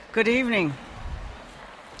Good evening.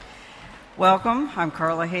 Welcome. I'm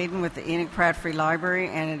Carla Hayden with the Enoch Pratt Free Library,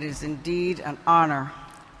 and it is indeed an honor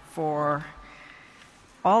for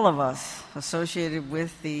all of us associated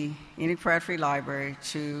with the Enoch Pratt Free Library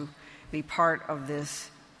to be part of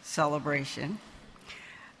this celebration.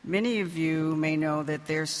 Many of you may know that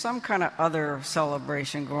there's some kind of other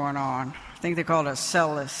celebration going on. I think they call it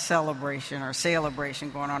a celebration or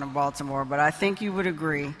celebration going on in Baltimore, but I think you would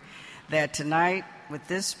agree that tonight, with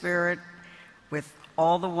this spirit, with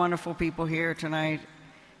all the wonderful people here tonight,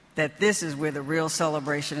 that this is where the real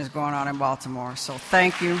celebration is going on in Baltimore. So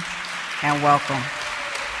thank you and welcome.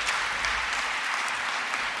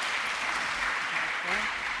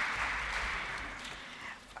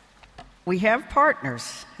 We have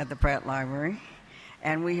partners at the Pratt Library,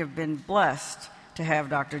 and we have been blessed to have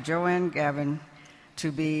Dr. Joanne Gavin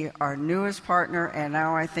to be our newest partner, and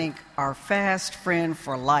now I think our fast friend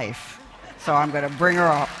for life. So I'm going to bring her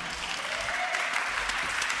up.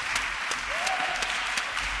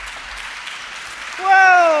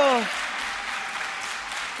 Whoa!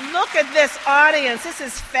 Look at this audience. This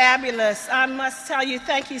is fabulous. I must tell you,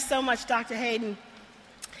 thank you so much, Dr. Hayden.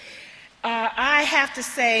 I have to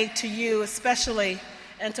say to you especially,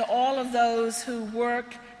 and to all of those who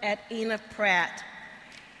work at Enoch Pratt,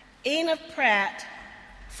 Enoch Pratt,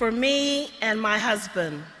 for me and my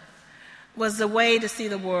husband, was the way to see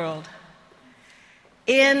the world.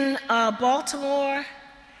 In Baltimore,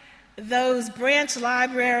 those branch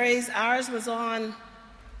libraries, ours was on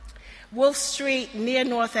Wolf Street near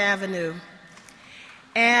North Avenue.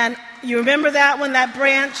 And you remember that one, that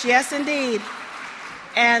branch? Yes, indeed.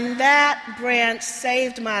 And that branch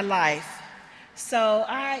saved my life. So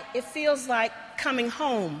it feels like coming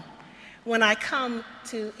home when I come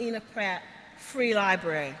to Enoch Pratt Free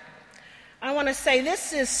Library. I want to say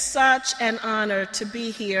this is such an honor to be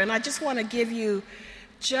here, and I just want to give you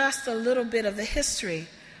just a little bit of the history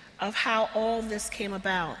of how all this came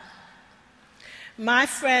about. My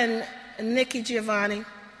friend Nikki Giovanni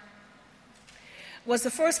was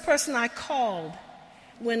the first person I called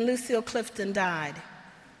when Lucille Clifton died.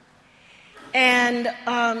 And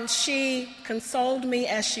she consoled me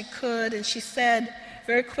as she could, and she said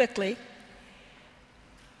very quickly,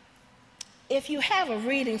 if you have a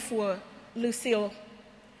reading for Lucille,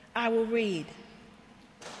 I will read.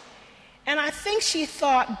 And I think she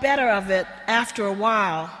thought better of it after a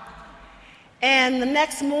while. And the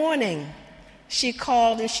next morning, she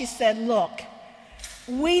called and she said, look,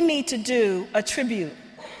 we need to do a tribute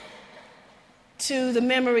to the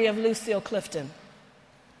memory of Lucille Clifton.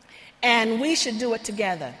 And we should do it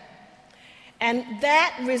together. And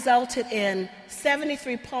that resulted in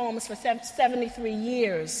 73 poems for 73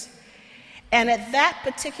 years. And at that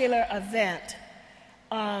particular event,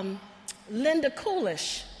 Linda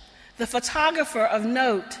Coolish, the photographer of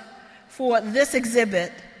note for this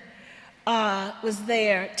exhibit, was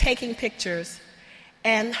there taking pictures.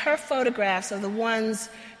 And her photographs are the ones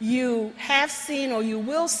you have seen or you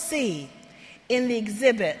will see in the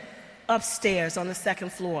exhibit upstairs on the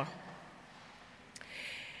second floor.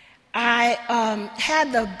 I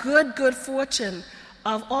had the good fortune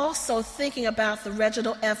of also thinking about the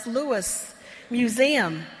Reginald F. Lewis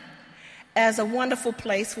Museum as a wonderful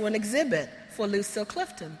place for an exhibit for Lucille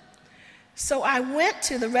Clifton. So I went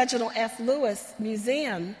to the Reginald F. Lewis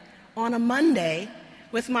Museum on a Monday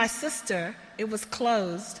with my sister. It was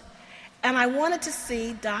closed. And I wanted to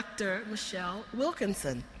see Dr. Michelle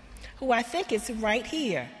Wilkinson, who I think is right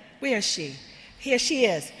here. Where is she? Here she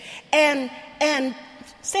is. And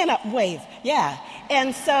stand up, wave. Yeah.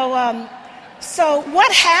 And so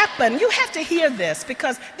what happened? You have to hear this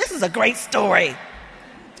because this is a great story.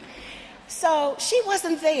 So she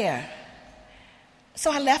wasn't there. So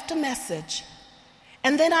I left a message.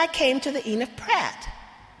 And then I came to the Enoch Pratt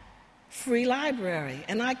Free Library,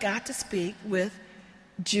 and I got to speak with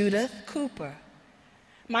Judith Cooper.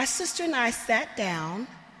 My sister and I sat down,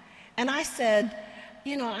 and I said,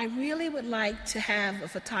 I really would like to have a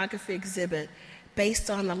photography exhibit based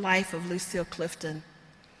on the life of Lucille Clifton.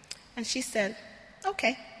 And she said,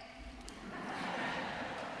 okay.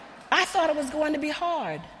 I thought it was going to be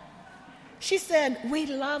hard. She said, we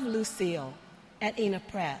love Lucille at Enoch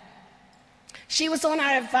Pratt. She was on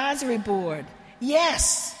our advisory board.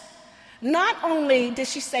 Yes. Not only did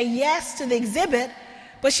she say yes to the exhibit,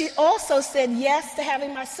 but she also said yes to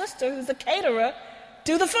having my sister, who's a caterer,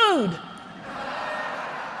 do the food.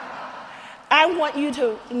 I want you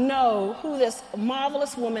to know who this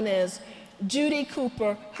marvelous woman is, Judy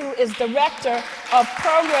Cooper, who is Director of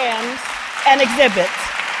Programs and Exhibits.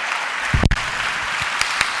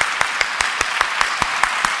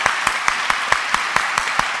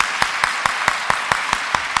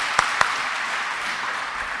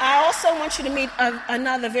 also want you to meet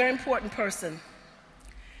another very important person.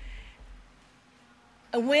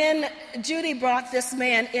 When Judy brought this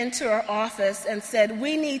man into her office and said,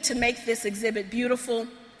 "We need to make this exhibit beautiful.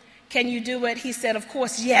 Can you do it?" he said, "Of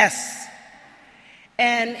course, yes."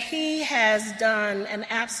 And he has done an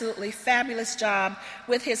absolutely fabulous job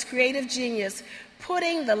with his creative genius,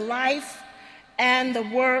 putting the life and the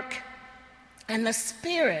work and the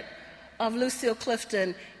spirit of Lucille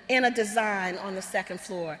Clifton in a design on the second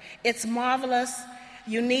floor. It's marvelous.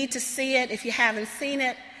 You need to see it if you haven't seen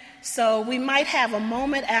it. So we might have a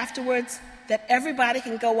moment afterwards that everybody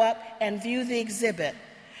can go up and view the exhibit.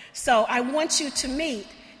 So I want you to meet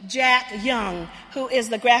Jack Young, who is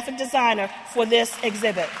the graphic designer for this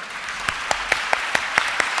exhibit.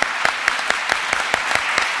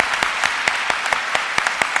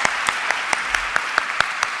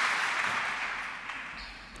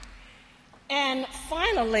 And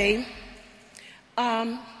finally,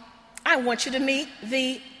 I want you to meet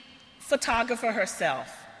the photographer herself.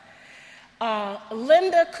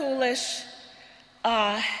 Linda Coolish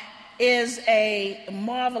is a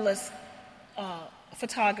marvelous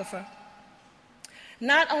photographer.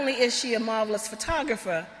 Not only is she a marvelous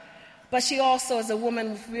photographer, but she also is a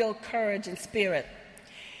woman with real courage and spirit.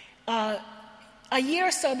 A year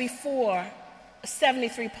or so before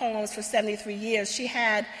 73 Poems for 73 Years, she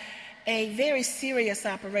had a very serious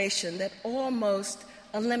operation that almost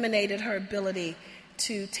eliminated her ability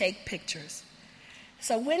to take pictures.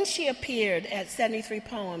 So when she appeared at 73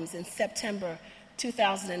 Poems in September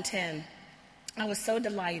 2010, I was so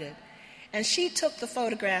delighted. And she took the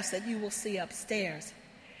photographs that you will see upstairs.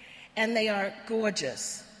 And they are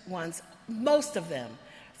gorgeous ones, most of them.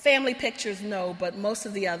 Family pictures, no, but most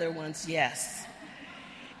of the other ones, yes.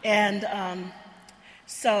 And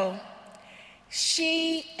so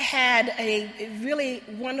she had a really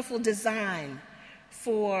wonderful design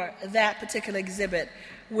for that particular exhibit,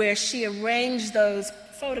 where she arranged those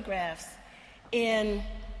photographs in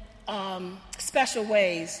special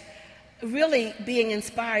ways, really being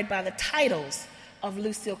inspired by the titles of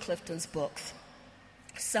Lucille Clifton's books.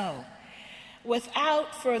 So,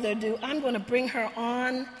 without further ado, I'm going to bring her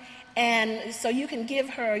on, and so you can give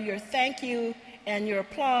her your thank you and your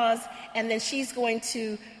applause, and then she's going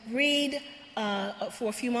to read for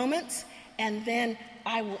a few moments, and then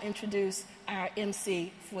I will introduce our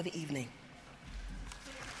MC for the evening.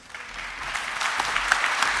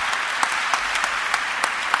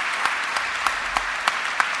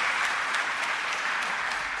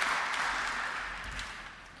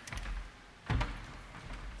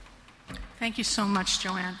 Thank you so much,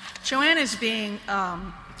 Joanne. Joanne is being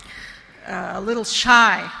a little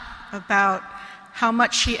shy about how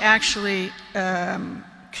much she actually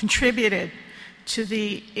contributed to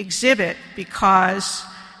the exhibit, because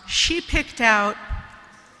she picked out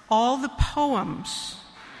all the poems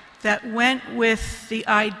that went with the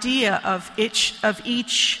idea of each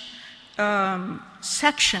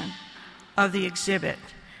section of the exhibit.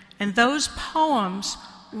 And those poems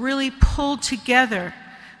really pulled together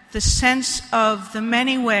the sense of the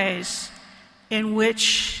many ways in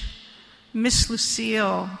which Miss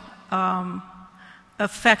Lucille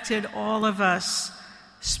affected all of us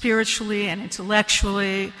spiritually and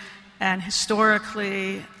intellectually and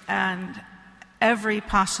historically and every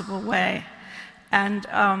possible way. And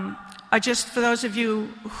I just, for those of you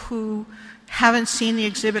who haven't seen the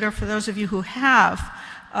exhibit, or for those of you who have,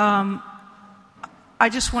 I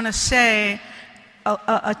just want to say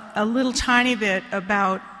a little tiny bit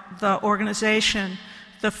about the organization.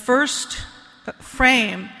 The first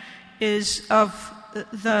frame is of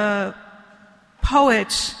the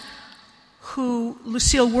poets who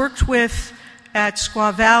Lucille worked with at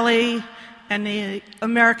Squaw Valley and the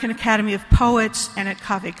American Academy of Poets and at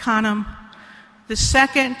Cave Canem. The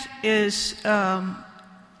second is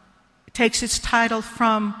takes its title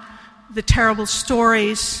from The Terrible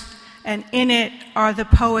Stories, and in it are the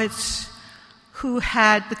poets who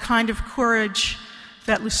had the kind of courage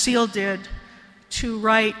that Lucille did to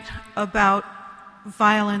write about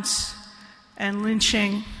violence and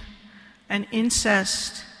lynching and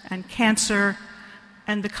incest and cancer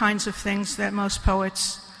and the kinds of things that most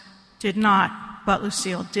poets did not, but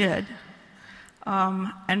Lucille did.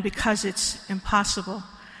 And because it's impossible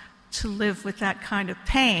to live with that kind of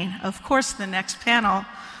pain, of course the next panel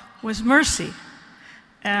was Mercy.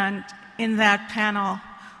 And in that panel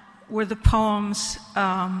were the poems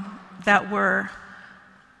that were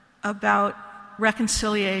about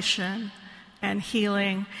reconciliation and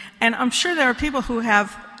healing. And I'm sure there are people who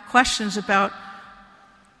have questions about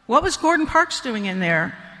what was Gordon Parks doing in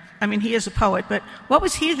there? I mean, he is a poet, but what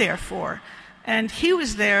was he there for? And he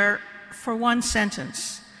was there for one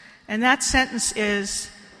sentence, And that sentence is,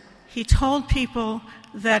 he told people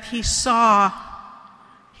that he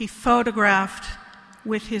photographed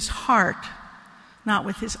with his heart, not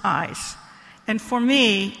with his eyes. And for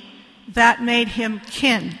me, that made him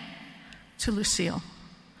kin to Lucille.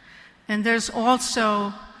 And there's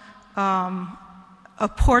also a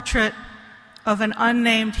portrait of an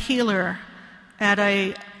unnamed healer at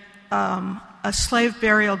a slave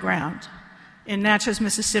burial ground in Natchez,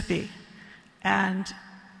 Mississippi. And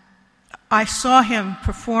I saw him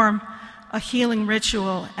perform a healing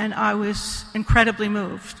ritual, and I was incredibly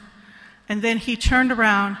moved. And then he turned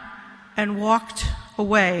around and walked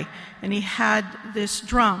away, and he had this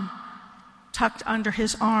drum tucked under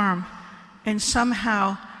his arm, and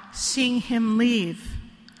somehow seeing him leave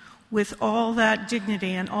with all that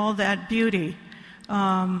dignity and all that beauty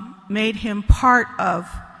made him part of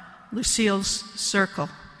Lucille's circle.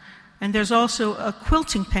 And there's also a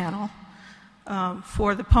quilting panel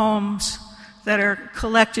for the poems that are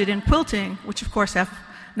collected in quilting, which of course have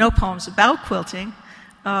no poems about quilting.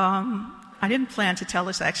 I didn't plan to tell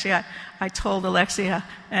this, actually. I told Alexia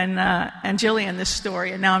and Jillian this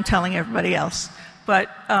story, and now I'm telling everybody else. But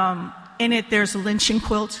in it, there's a lynching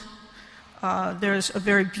quilt. There's a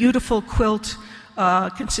very beautiful quilt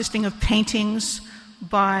consisting of paintings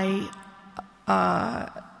by a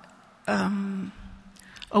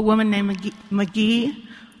woman named McGee,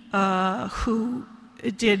 who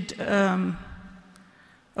did...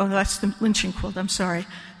 that's the lynching quilt, I'm sorry.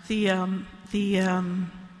 The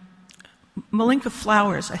Malinka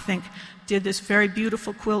Flowers, I think, did this very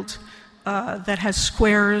beautiful quilt that has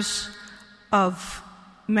squares of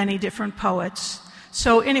many different poets.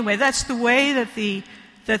 So anyway, that's the way that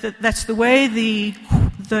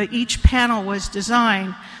each panel was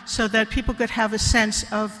designed, so that people could have a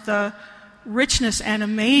sense of the richness and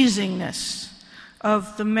amazingness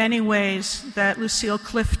of the many ways that Lucille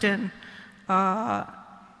Clifton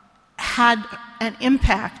had an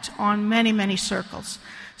impact on many, many circles.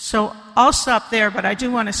 So I'll stop there, but I do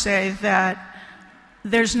want to say that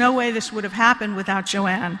there's no way this would have happened without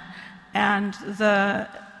Joanne. And the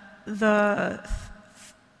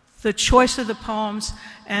choice of the poems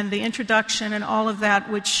and the introduction and all of that,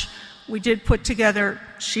 which we did put together,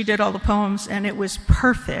 she did all the poems, and it was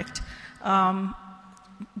perfect,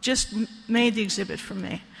 just made the exhibit for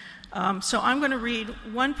me. So I'm going to read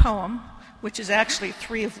one poem, which is actually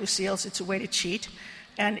 3 of Lucille's. It's a way to cheat.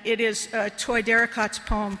 And it is Toy Derricott's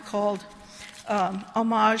poem called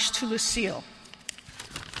Homage to Lucille.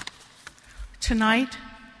 Tonight,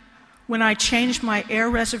 when I changed my air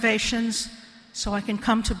reservations so I can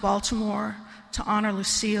come to Baltimore to honor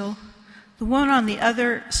Lucille, the one on the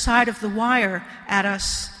other side of the wire at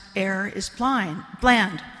us air is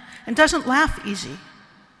bland, and doesn't laugh easy.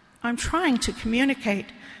 I'm trying to communicate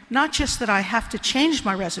not just that I have to change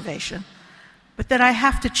my reservation, but that I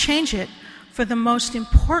have to change it for the most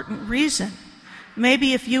important reason.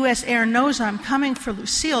 Maybe if U.S. Air knows I'm coming for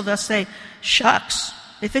Lucille, they'll say, shucks,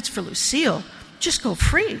 if it's for Lucille, just go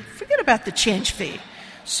free. Forget about the change fee.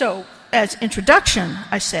 So, as introduction,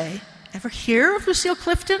 I say, ever hear of Lucille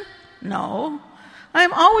Clifton? No. I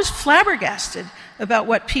am always flabbergasted about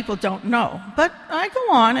what people don't know. But I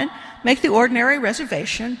go on and make the ordinary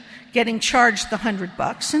reservation, getting charged the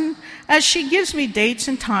 $100. And as she gives me dates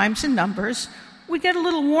and times and numbers, we get a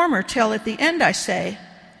little warmer till at the end I say,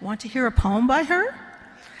 want to hear a poem by her?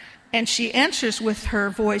 And she answers with her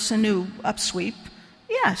voice anew upsweep,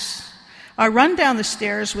 yes. I run down the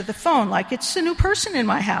stairs with the phone like it's a new person in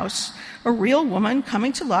my house, a real woman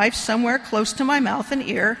coming to life somewhere close to my mouth and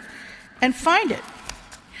ear, and find it.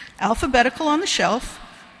 Alphabetical on the shelf,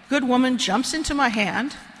 good woman jumps into my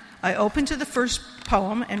hand. I open to the first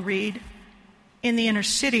poem and read, in the inner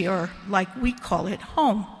city, or like we call it,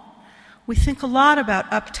 home. We think a lot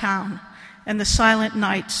about uptown and the silent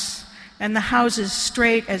nights and the houses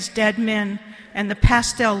straight as dead men and the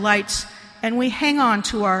pastel lights, and we hang on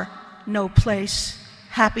to our no place,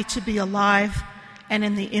 happy to be alive and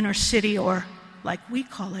in the inner city, or like we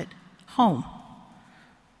call it, home.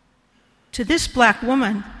 To this black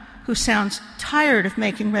woman who sounds tired of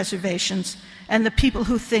making reservations and the people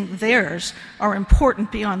who think theirs are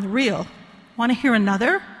important beyond the real, want to hear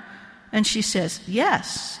another? And she says,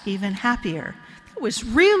 yes, even happier. It was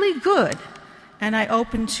really good. And I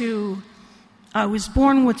open to, I was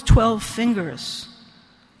born with 12 fingers,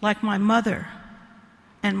 like my mother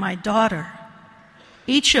and my daughter.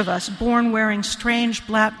 Each of us born wearing strange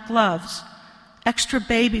black gloves, extra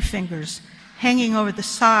baby fingers hanging over the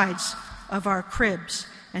sides of our cribs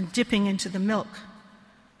and dipping into the milk.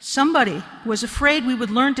 Somebody was afraid we would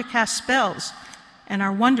learn to cast spells and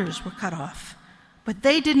our wonders were cut off. But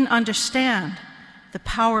they didn't understand the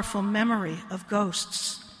powerful memory of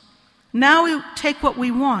ghosts. Now we take what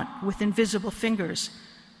we want with invisible fingers,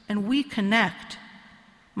 and we connect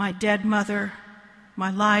my dead mother,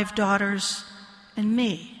 my live daughters, and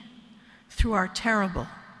me through our terrible,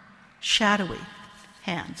 shadowy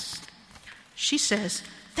hands. She says,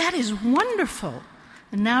 "That is wonderful."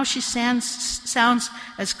 And now she sounds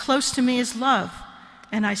as close to me as love.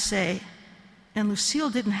 And I say, and Lucille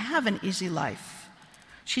didn't have an easy life.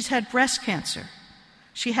 She's had breast cancer.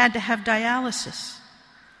 She had to have dialysis,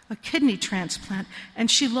 a kidney transplant,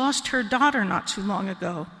 and she lost her daughter not too long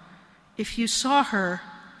ago. If you saw her,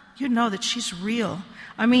 you'd know that she's real.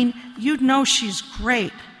 I mean, you'd know she's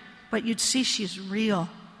great, but you'd see she's real.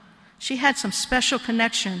 She had some special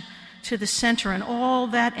connection to the center, and all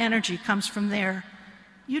that energy comes from there.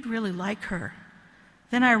 You'd really like her.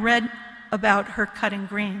 Then I read about her cutting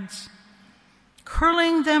greens.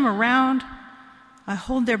 Curling them around, I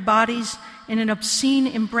hold their bodies in an obscene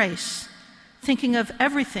embrace, thinking of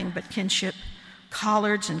everything but kinship.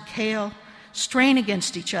 Collards and kale strain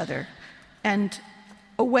against each other, and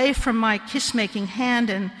away from my kiss-making hand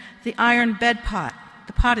and the iron bed pot.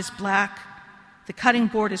 The pot is black, the cutting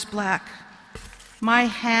board is black. My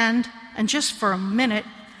hand, and just for a minute,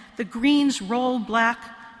 the greens roll black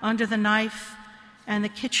under the knife, and the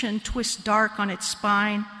kitchen twists dark on its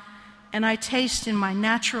spine, and I taste in my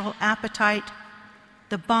natural appetite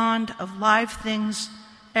the bond of live things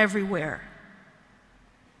everywhere.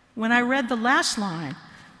 When I read the last line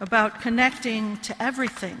about connecting to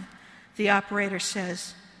everything, the operator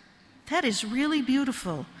says, "That is really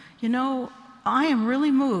beautiful. You know, I am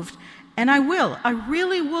really moved, and I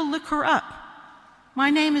really will look her up. My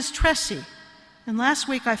name is Tressie, and last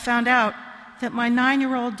week I found out that my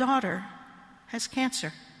 9-year-old daughter has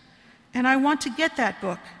cancer, and I want to get that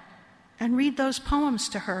book and read those poems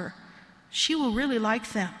to her. She will really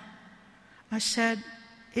like them." I said,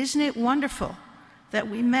 "Isn't it wonderful that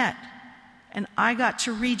we met and I got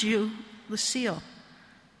to read you Lucille?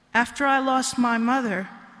 After I lost my mother,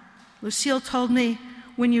 Lucille told me,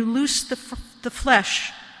 when you loose the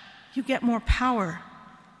flesh, you get more power.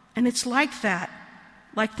 And it's like that,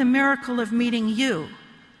 like the miracle of meeting you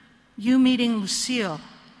meeting Lucille,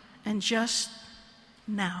 and just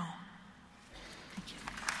now." Thank you.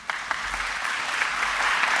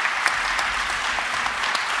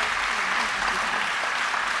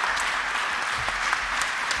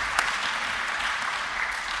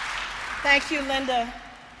 Thank you, Linda.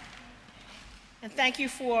 And thank you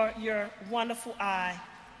for your wonderful eye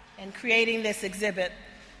in creating this exhibit.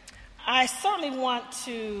 I certainly want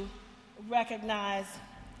to recognize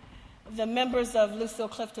the members of Lucille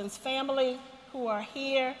Clifton's family who are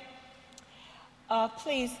here.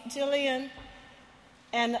 Please, Jillian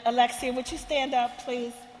and Alexia, would you stand up,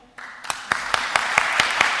 please?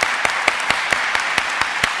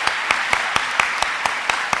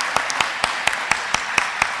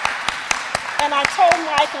 And I told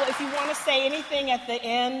Michael, if you want to say anything at the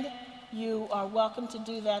end, you are welcome to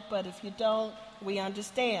do that, but if you don't, we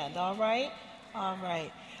understand, all right? All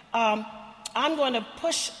right. I'm going to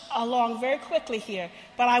push along very quickly here,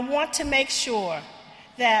 but I want to make sure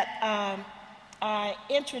that I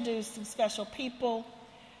introduce some special people.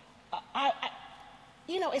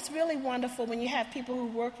 It's really wonderful when you have people who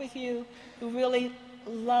work with you, who really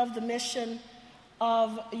love the mission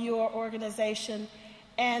of your organization.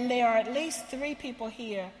 And there are at least 3 people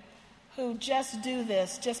here who just do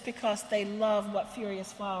this just because they love what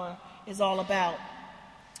Furious Flower is all about.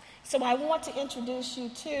 So I want to introduce you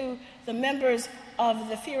to the members of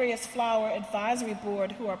the Furious Flower Advisory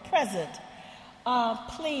Board who are present.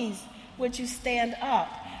 Please, would you stand up?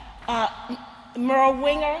 Merle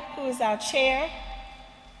Winger, who is our chair.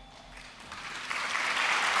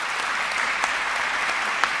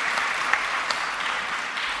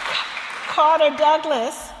 Carter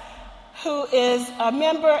Douglas, who is a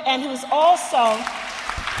member and who's also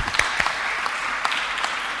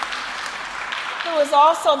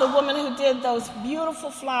the woman who did those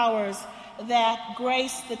beautiful flowers that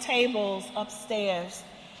grace the tables upstairs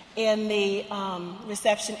in the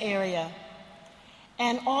reception area.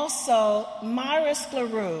 And also Myra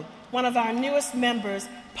Scleroux, one of our newest members,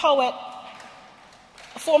 poet,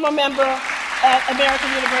 former member at American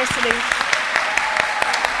University.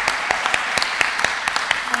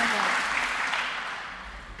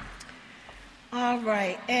 All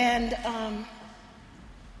right, and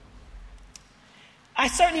I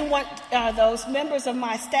certainly want those members of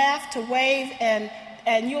my staff to wave, and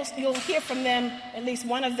you'll hear from them, at least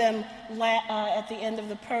one of them, at the end of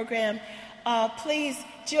the program. Please,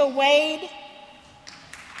 Jill Wade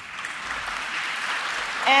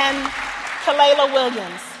and Kalela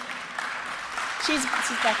Williams. She's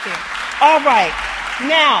back there. All right.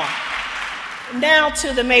 Now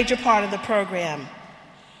to the major part of the program.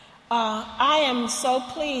 I am so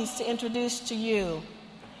pleased to introduce to you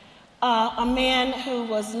a man who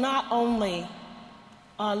was not only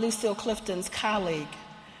Lucille Clifton's colleague,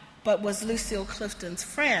 but was Lucille Clifton's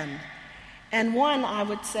friend, and one, I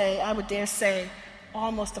would dare say,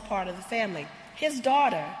 almost a part of the family. His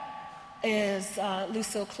daughter is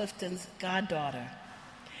Lucille Clifton's goddaughter.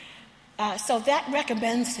 So that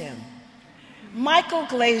recommends him. Michael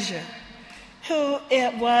Glazier, who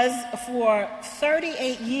it was for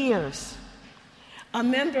 38 years a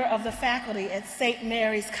member of the faculty at St.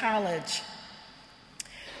 Mary's College,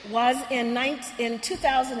 was in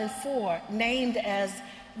 2004 named as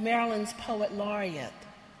Maryland's Poet Laureate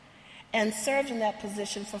and served in that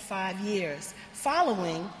position for 5 years,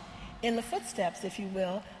 following in the footsteps, if you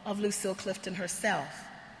will, of Lucille Clifton herself.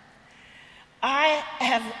 I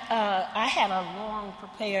had a long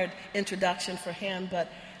prepared introduction for him, but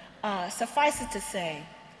suffice it to say,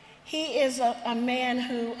 he is a man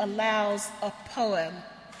who allows a poem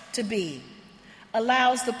to be,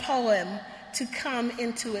 allows the poem to come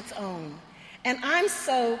into its own. And I'm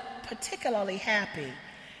so particularly happy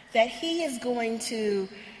that he is going to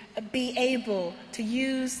be able to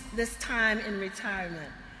use this time in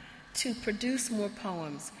retirement to produce more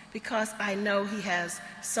poems, because I know he has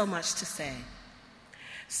so much to say.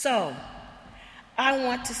 So, I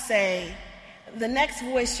want to say the next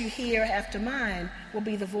voice you hear after mine will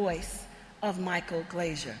be the voice of Michael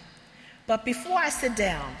Glazier. But before I sit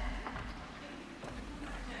down,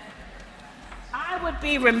 I would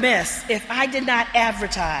be remiss if I did not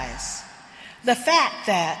advertise the fact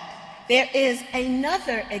that there is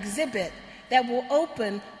another exhibit that will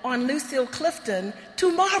open on Lucille Clifton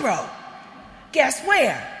tomorrow. Guess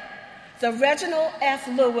where? The Reginald F.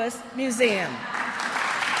 Lewis Museum.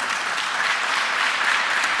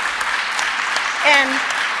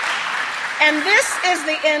 And this is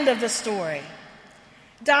the end of the story.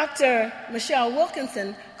 Dr. Michelle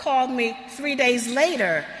Wilkinson called me 3 days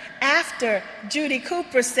later after Judy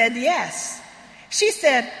Cooper said yes. She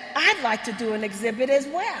said, I'd like to do an exhibit as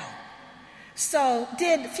well. So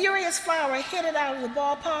did Furious Flower hit it out of the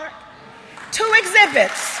ballpark? 2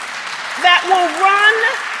 exhibits that will run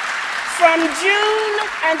from June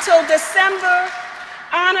until December,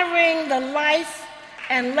 honoring the life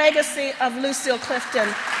and legacy of Lucille Clifton.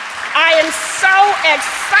 I am so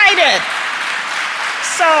excited.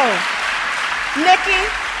 So, Nikki,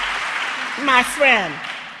 my friend,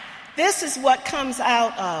 this is what comes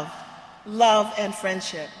out of love and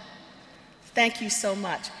friendship. Thank you so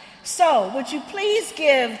much. So, would you please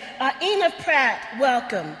give Ena Pratt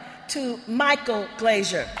welcome to Michael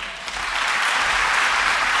Glazier.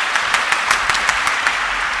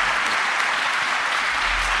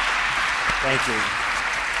 Thank you.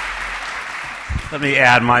 Let me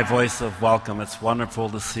add my voice of welcome. It's wonderful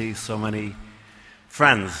to see so many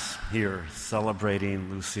friends here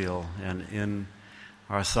celebrating Lucille, and in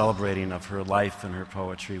our celebrating of her life and her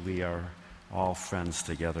poetry, we are all friends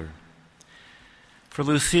together. For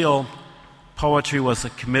Lucille, poetry was a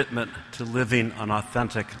commitment to living an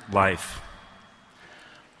authentic life.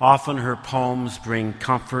 Often her poems bring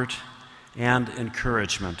comfort and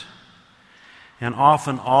encouragement, and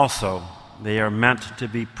often also they are meant to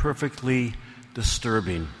be perfectly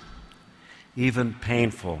disturbing, even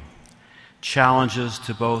painful, challenges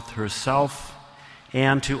to both herself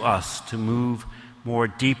and to us to move more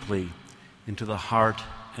deeply into the heart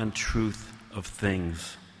and truth of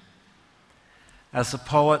things. As a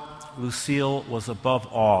poet, Lucille was above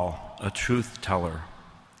all a truth teller.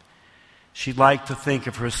 She liked to think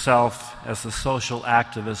of herself as the social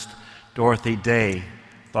activist Dorothy Day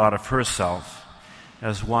thought of herself,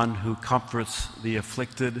 as one who comforts the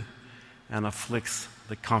afflicted and afflicts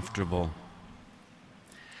the comfortable.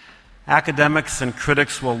 Academics and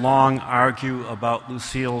critics will long argue about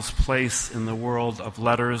Lucille's place in the world of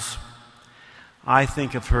letters. I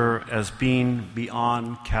think of her as being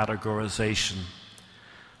beyond categorization,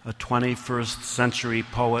 a 21st century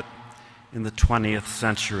poet in the 20th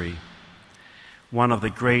century, one of the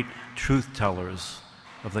great truth-tellers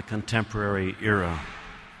of the contemporary era.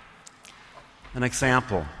 An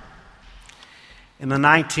example. In the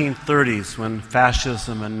 1930s, when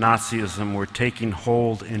fascism and Nazism were taking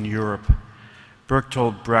hold in Europe,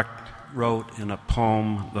 Bertolt Brecht wrote in a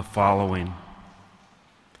poem the following: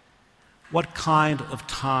 "What kind of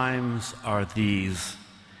times are these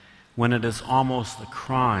when it is almost a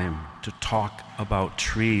crime to talk about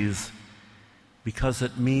trees because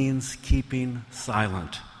it means keeping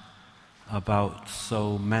silent about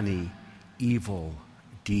so many evil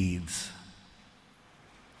deeds?"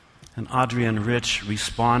 And Adrienne Rich,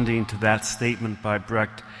 responding to that statement by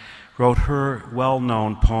Brecht, wrote her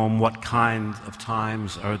well-known poem, What Kind of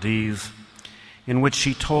Times Are These?, in which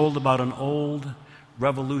she told about an old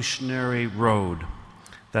revolutionary road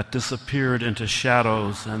that disappeared into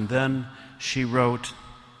shadows, and then she wrote,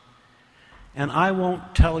 "And I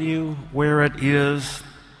won't tell you where it is,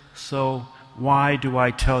 so why do I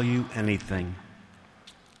tell you anything?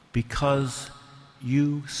 Because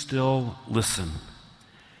you still listen.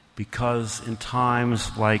 Because in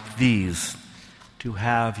times like these, to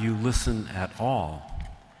have you listen at all,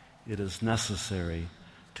 it is necessary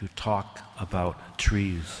to talk about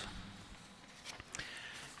trees."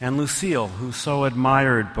 And Lucille, who so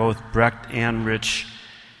admired both Brecht and Rich,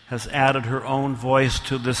 has added her own voice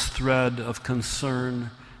to this thread of concern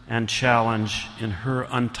and challenge in her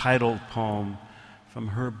untitled poem from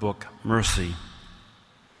her book, Mercy.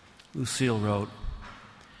 Lucille wrote,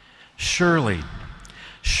 Surely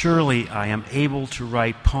I am able to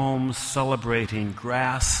write poems celebrating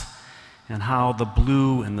grass and how the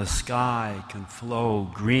blue in the sky can flow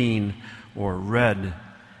green or red,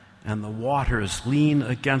 and the waters lean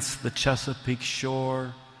against the Chesapeake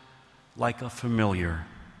shore like a familiar.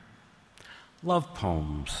 Love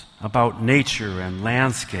poems about nature and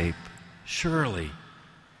landscape, surely.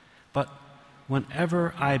 But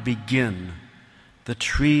whenever I begin, the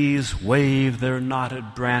trees wave their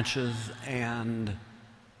knotted branches, and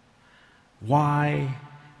why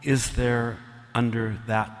is there under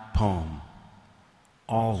that poem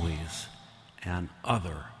always an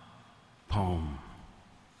other poem?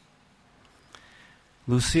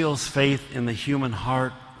 Lucille's faith in the human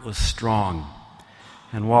heart was strong,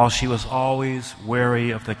 and while she was always wary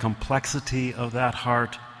of the complexity of that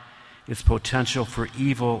heart, its potential for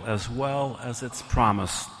evil as well as its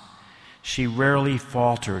promise, she rarely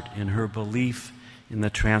faltered in her belief in the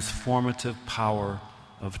transformative power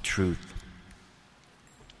of truth.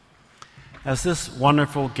 As this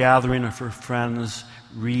wonderful gathering of her friends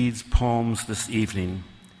reads poems this evening,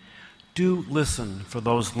 do listen for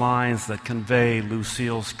those lines that convey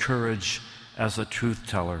Lucille's courage as a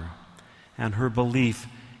truth-teller and her belief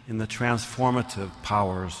in the transformative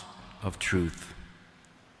powers of truth.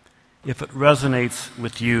 If it resonates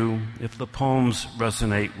with you, if the poems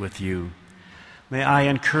resonate with you, may I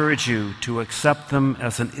encourage you to accept them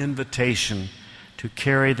as an invitation to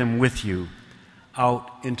carry them with you out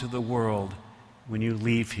into the world when you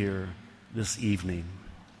leave here this evening.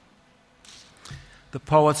 The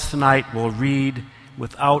poets tonight will read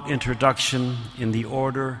without introduction in the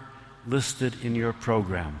order listed in your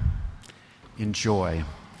program. Enjoy.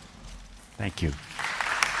 Thank you.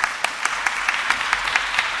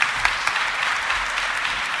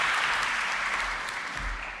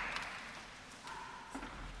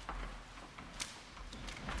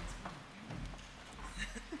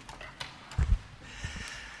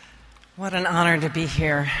 What an honor to be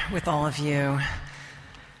here with all of you.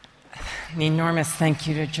 An enormous thank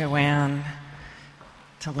you to Joanne,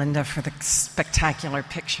 to Linda for the spectacular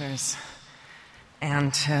pictures,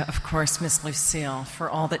 and to, of course, Miss Lucille for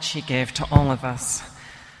all that she gave to all of us.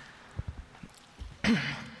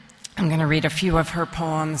 I'm going to read a few of her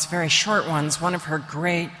poems, very short ones. One of her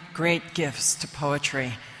great, great gifts to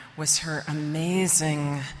poetry was her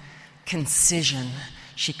amazing concision.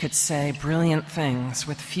 She could say brilliant things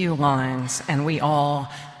with few lines, and we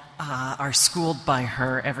all are schooled by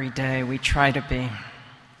her every day. We try to be.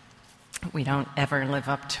 We don't ever live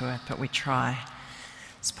up to it, but we try.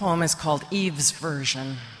 This poem is called Eve's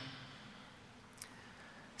Version.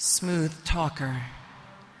 Smooth talker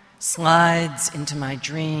slides into my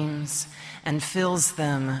dreams and fills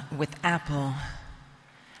them with apple.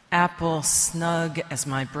 Apple snug as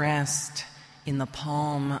my breast in the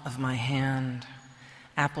palm of my hand.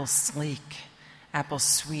 Apple sleek, apple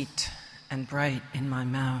sweet and bright in my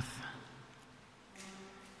mouth.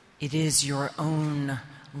 It is your own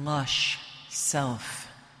lush self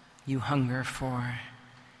you hunger for,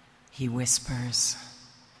 he whispers.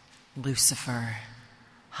 Lucifer,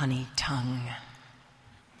 honey tongue.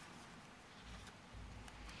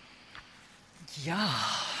 Yeah.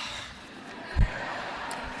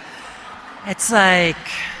 It's like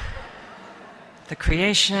the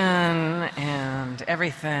creation and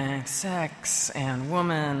everything, sex and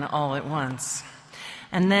woman all at once.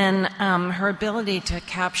 And then her ability to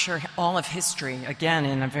capture all of history, again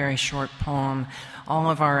in a very short poem, all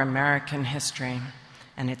of our American history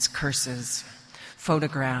and its curses.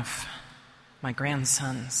 Photograph my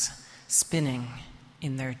grandsons spinning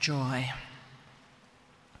in their joy.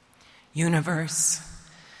 Universe,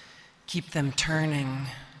 keep them turning,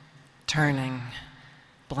 turning.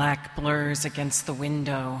 Black blurs against the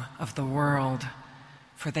window of the world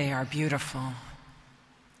for they are beautiful,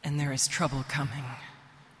 and there is trouble coming,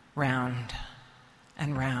 round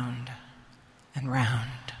and round and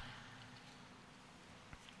round.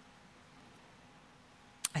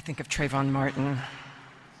 I think of Trayvon Martin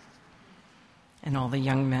and all the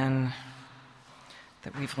young men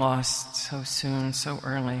that we've lost so soon, so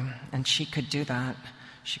early. And she could do that.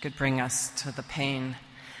 She could bring us to the pain.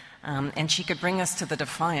 And she could bring us to the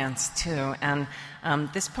defiance, too. And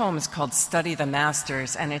this poem is called Study the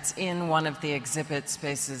Masters, and it's in one of the exhibit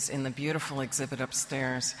spaces in the beautiful exhibit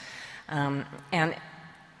upstairs. I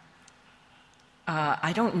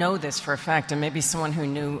don't know this for a fact, and maybe someone who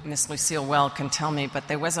knew Miss Lucille well can tell me, but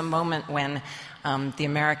there was a moment when the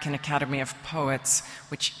American Academy of Poets,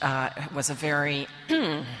 which was a very,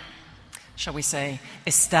 shall we say,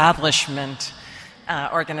 establishment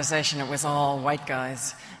organization. It was all white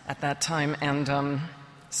guys at that time, and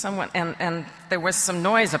and there was some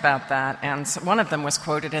noise about that, and so one of them was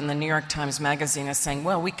quoted in the New York Times Magazine as saying,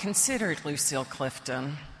 well, we considered Lucille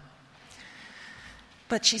Clifton,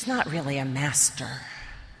 but she's not really a master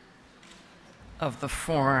of the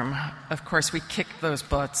form. Of course, we kicked those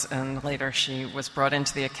butts, and later she was brought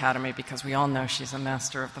into the Academy because we all know she's a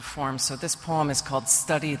master of the form. So this poem is called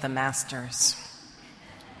Study the Masters.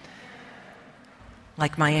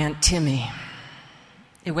 Like my Aunt Timmy,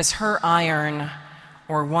 it was her iron,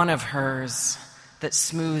 or one of hers, that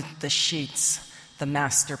smoothed the sheets the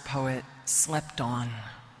master poet slept on.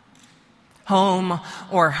 Home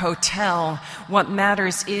or hotel, what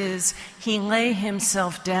matters is he lay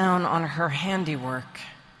himself down on her handiwork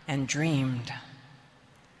and dreamed.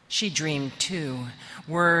 She dreamed too,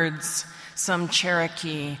 words, some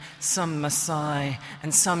Cherokee, some Maasai,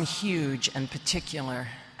 and some huge and particular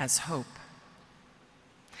as hope.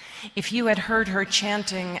 If you had heard her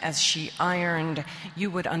chanting as she ironed,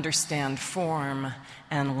 you would understand form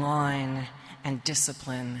and line and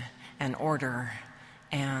discipline and order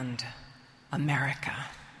and America.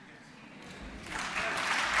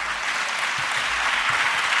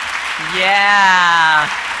 Yeah.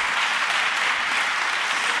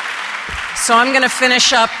 So I'm going to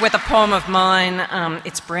finish up with a poem of mine.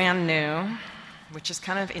 It's brand new, which is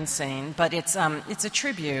kind of insane, but it's a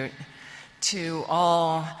tribute to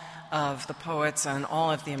all of the poets and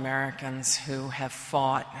all of the Americans who have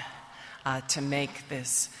fought to make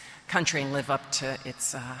this country live up to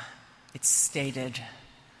its stated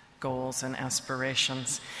goals and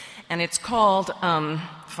aspirations. And it's called,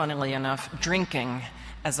 funnily enough, Drinking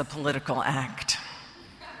as a Political Act.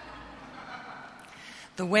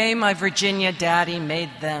 The way my Virginia daddy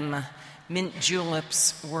made them, mint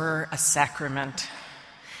juleps were a sacrament.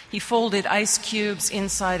 He folded ice cubes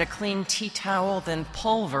inside a clean tea towel, then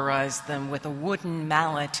pulverized them with a wooden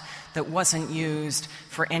mallet that wasn't used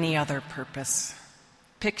for any other purpose.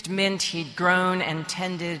 Picked mint he'd grown and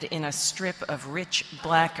tended in a strip of rich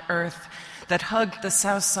black earth that hugged the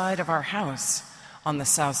south side of our house on the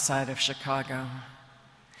south side of Chicago.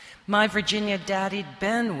 My Virginia daddy'd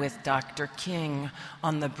been with Dr. King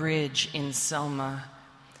on the bridge in Selma,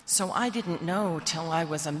 so I didn't know till I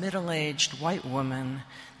was a middle-aged white woman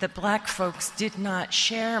that black folks did not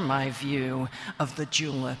share my view of the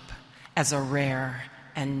julep as a rare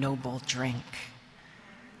and noble drink,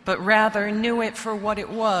 but rather knew it for what it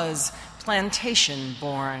was,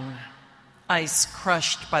 plantation-born, ice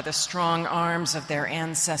crushed by the strong arms of their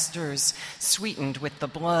ancestors, sweetened with the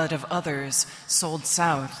blood of others sold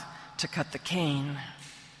south to cut the cane.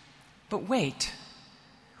 But wait,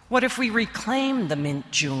 what if we reclaim the mint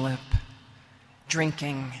julep,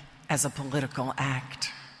 drinking as a political act?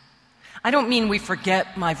 I don't mean we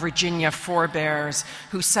forget my Virginia forebears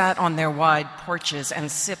who sat on their wide porches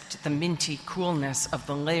and sipped the minty coolness of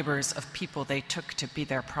the labors of people they took to be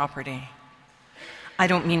their property. I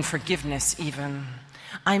don't mean forgiveness even.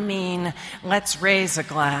 I mean, let's raise a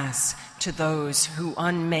glass to those who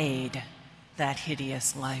unmade that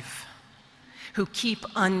hideous life, who keep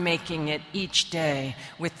unmaking it each day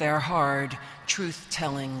with their hard,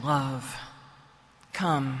 truth-telling love.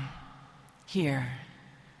 Come, here.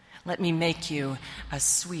 Let me make you a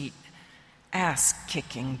sweet,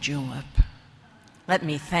 ass-kicking julep. Let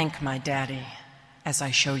me thank my daddy as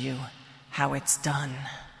I show you how it's done.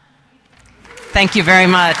 Thank you very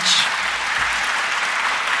much.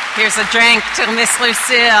 Here's a drink to Miss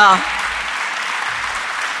Lucille.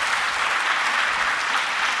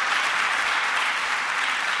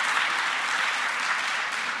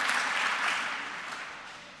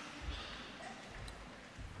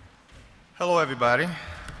 Hello, everybody.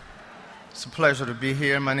 It's a pleasure to be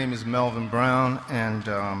here. My name is Melvin Brown, and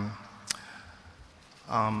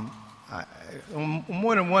on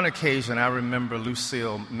more than one occasion, I remember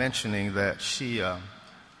Lucille mentioning that she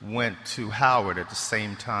went to Howard at the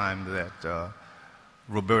same time that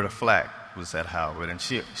Roberta Flack was at Howard. And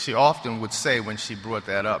she often would say when she brought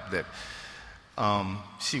that up that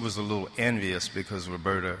she was a little envious because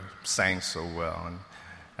Roberta sang so well. And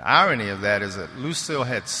the irony of that is that Lucille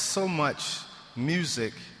had so much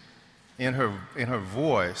music in her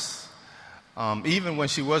voice. Even when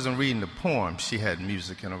she wasn't reading the poem, she had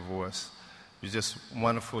music in her voice. It was just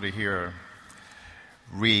wonderful to hear her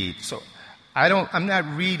read. So I'm not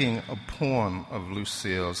reading a poem of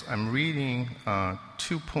Lucille's. I'm reading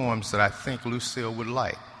two poems that I think Lucille would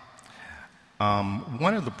like.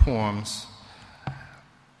 One of the poems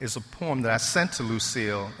is a poem that I sent to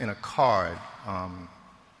Lucille in a card.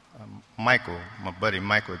 Michael, my buddy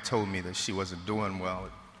Michael, had told me that she wasn't doing well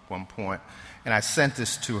at one point, and I sent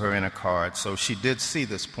this to her in a card, so she did see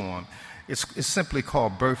this poem. It's simply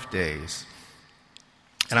called Birthdays.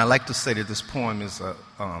 And I like to say that this poem is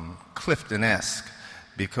Clifton-esque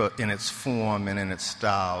because in its form and in its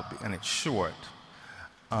style, and it's short.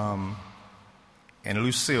 And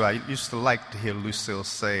Lucille, I used to like to hear Lucille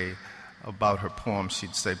say about her poems.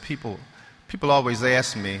 She'd say, people always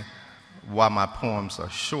ask me why my poems are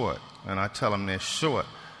short, and I tell them they're short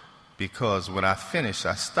because when I finish,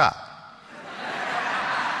 I stop.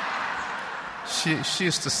 She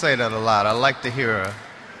used to say that a lot. I like to hear her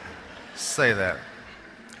say that.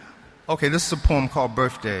 Okay, this is a poem called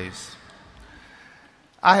Birthdays.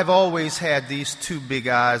 I have always had these two big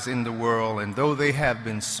eyes in the world, and though they have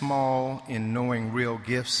been small in knowing real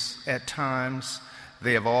gifts at times,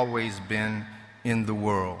 they have always been in the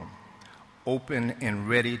world, open and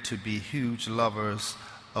ready to be huge lovers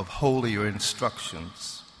of holier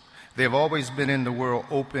instructions. They have always been in the world,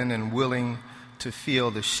 open and willing to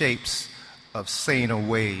feel the shapes of saner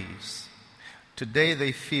ways. Today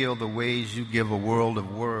they feel the ways you give a world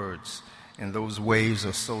of words, and those ways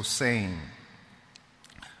are so sane.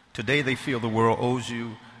 Today they feel the world owes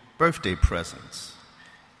you birthday presents,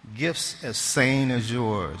 gifts as sane as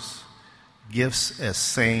yours, gifts as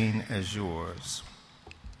sane as yours.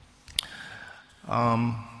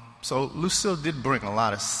 So Lucille did bring a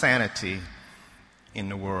lot of sanity in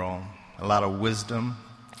the world, a lot of wisdom.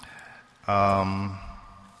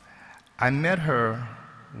 I met her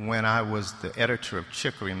when I was the editor of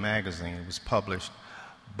Chicory magazine. It was published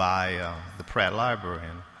by the Pratt Library,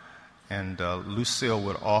 and Lucille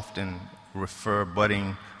would often refer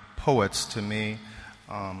budding poets to me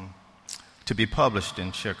to be published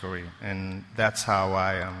in Chicory, and that's how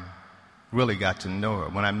I really got to know her.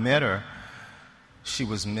 When I met her, she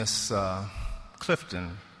was Miss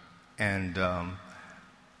Clifton, and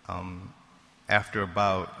after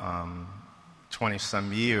about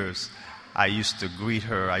 20-some years, I used to greet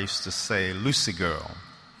her, I used to say, Lucy Girl,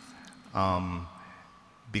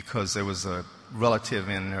 because there was a relative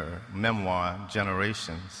in her memoir,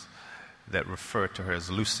 Generations, that referred to her as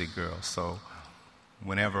Lucy Girl. So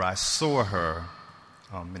whenever I saw her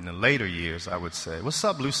in the later years, I would say, what's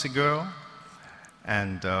up, Lucy Girl?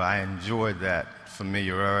 And I enjoyed that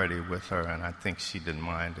familiarity with her, and I think she didn't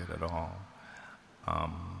mind it at all.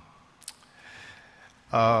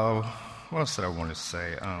 What else did I want to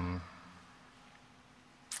say?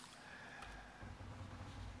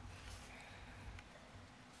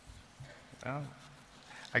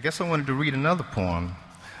 I guess I wanted to read another poem.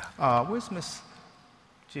 Where's Miss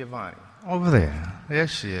Giovanni? Over there. There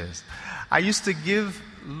she is. I used to give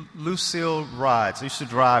Lucille rides. I used to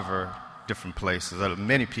drive her different places.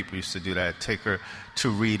 Many people used to do that, take her to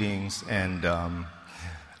readings. And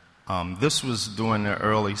this was during the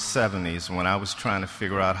early 70s when I was trying to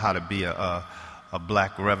figure out how to be a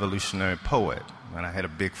black revolutionary poet. And I had a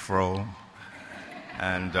big fro.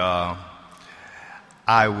 And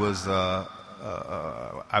I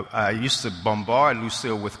used to bombard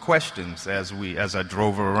Lucille with questions as I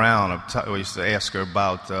drove her around. I used to ask her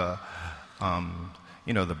about, the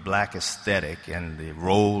black aesthetic and the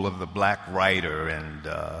role of the black writer and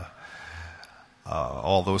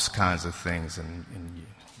all those kinds of things, and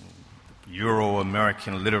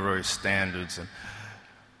Euro-American literary standards.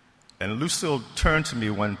 And Lucille turned to me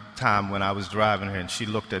one time when I was driving her, and she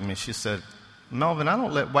looked at me and she said, Melvin, I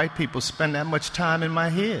don't let white people spend that much time in my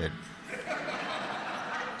head.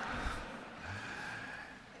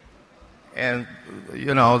 And,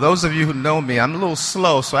 those of you who know me, I'm a little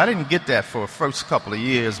slow, so I didn't get that for the first couple of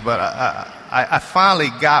years, but I finally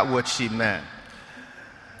got what she meant.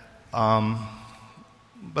 But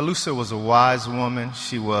Lucille was a wise woman.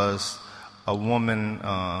 She was a woman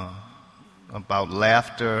about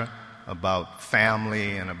laughter, about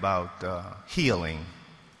family, and about healing.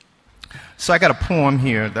 So I got a poem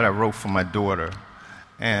here that I wrote for my daughter.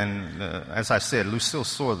 And as I said, Lucille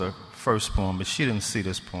saw the first poem, but she didn't see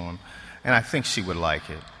this poem, and I think she would like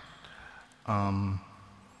it.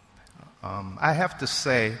 I have to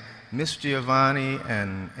say, Miss Giovanni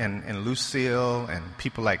and Lucille and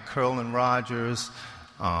people like Curlin Rogers,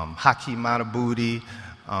 Haki Matabuti,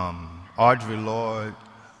 Audre Lorde,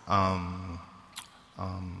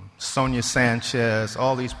 Sonia Sanchez,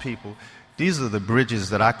 all these people, these are the bridges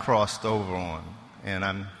that I crossed over on,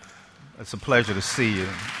 and it's a pleasure to see you.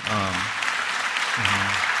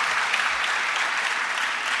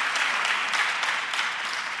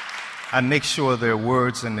 I make sure their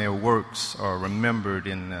words and their works are remembered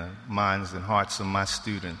in the minds and hearts of my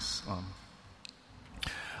students.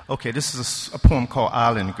 Okay, this is a poem called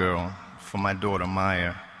Island Girl for my daughter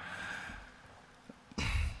Maya.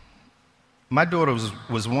 My daughter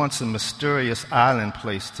was once a mysterious island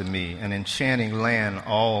place to me, an enchanting land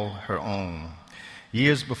all her own.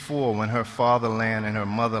 Years before, when her fatherland and her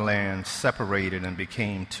motherland separated and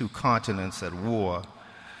became two continents at war,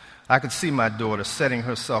 I could see my daughter setting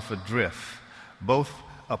herself adrift, both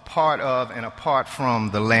a part of and apart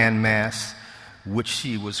from the landmass which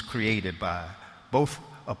she was created by, both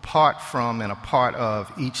apart from and a part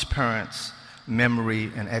of each parent's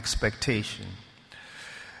memory and expectation.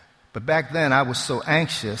 But back then I was so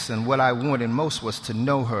anxious, and what I wanted most was to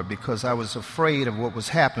know her because I was afraid of what was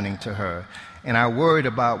happening to her, and I worried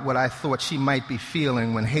about what I thought she might be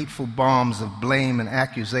feeling when hateful bombs of blame and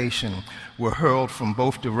accusation were hurled from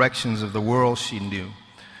both directions of the world she knew,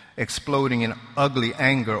 exploding in ugly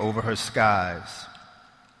anger over her skies.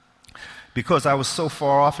 Because I was so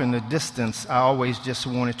far off in the distance, I always just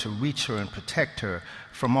wanted to reach her and protect her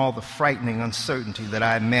from all the frightening uncertainty that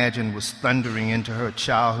I imagined was thundering into her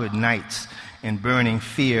childhood nights and burning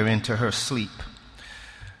fear into her sleep.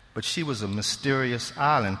 But she was a mysterious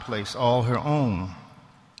island place all her own.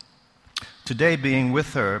 Today, being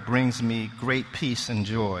with her brings me great peace and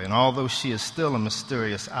joy, and although she is still a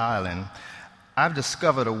mysterious island, I've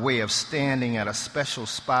discovered a way of standing at a special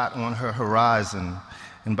spot on her horizon,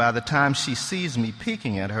 and by the time she sees me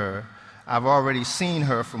peeking at her, I've already seen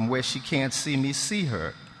her from where she can't see me see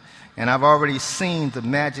her. And I've already seen the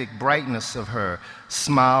magic brightness of her,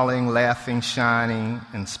 smiling, laughing, shining,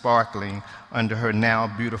 and sparkling under her now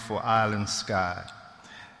beautiful island sky.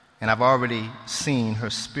 And I've already seen her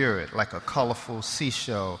spirit like a colorful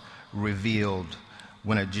seashell revealed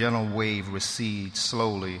when a gentle wave recedes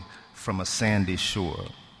slowly from a sandy shore.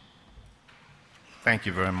 Thank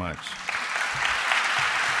you very much.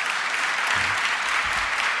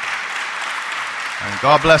 And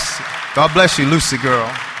God bless you, Lucy girl.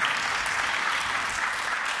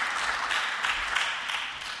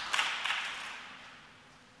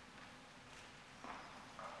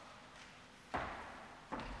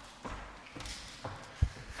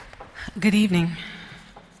 Good evening.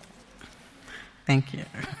 Thank you.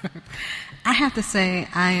 I have to say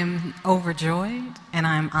I am overjoyed and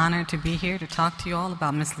I'm honored to be here to talk to you all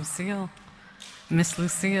about Miss Lucille. Miss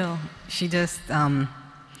Lucille,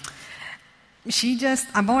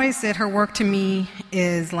 I've always said her work to me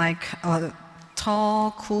is like a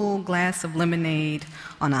tall, cool glass of lemonade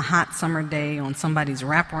on a hot summer day on somebody's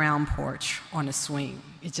wraparound porch on a swing.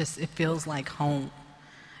 It feels like home,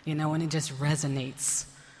 and it just resonates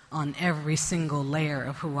on every single layer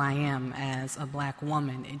of who I am as a black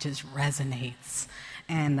woman. It just resonates.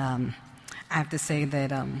 And I have to say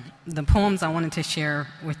that the poems I wanted to share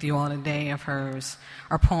with you all today of hers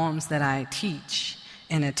are poems that I teach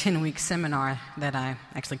in a 10-week seminar that I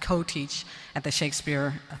actually co-teach at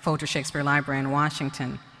the Folger Shakespeare Library in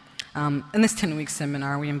Washington. In this 10-week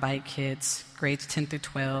seminar, we invite kids, grades 10 through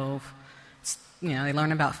 12. They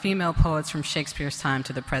learn about female poets from Shakespeare's time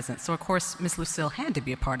to the present. So, of course, Miss Lucille had to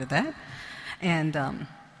be a part of that. And I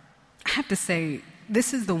have to say,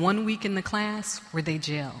 this is the 1 week in the class where they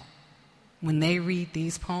gel. When they read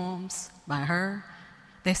these poems by her,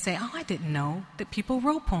 they say, oh, I didn't know that people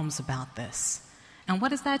wrote poems about this. And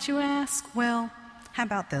what is that, you ask? Well, how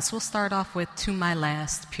about this? We'll start off with To My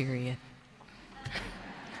Last Period.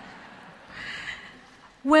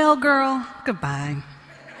 Well, girl, goodbye.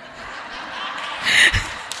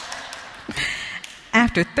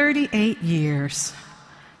 After 38 years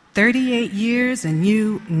and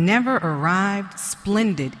you never arrived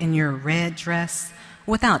splendid in your red dress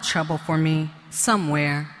without trouble for me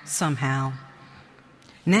somewhere, somehow.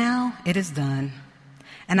 Now it is done,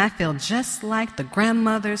 and I feel just like the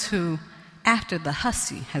grandmothers who, after the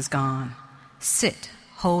hussy has gone, sit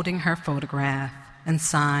holding her photograph and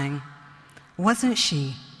sighing, wasn't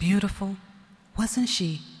she beautiful? Wasn't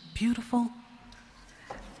she beautiful?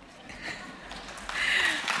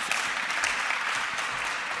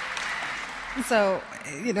 So,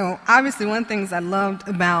 obviously one of the things I loved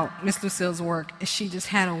about Miss Lucille's work is she just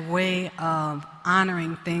had a way of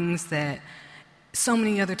honoring things that so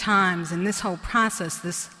many other times in this whole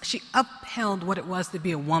process, she upheld what it was to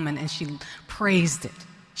be a woman, and she praised it.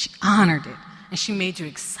 She honored it, and she made you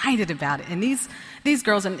excited about it. And these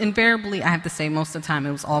girls, and invariably, I have to say, most of the time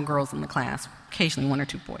it was all girls in the class, occasionally one or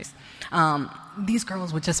two boys. These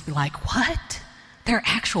girls would just be like, "What? There are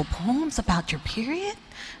actual poems about your period?"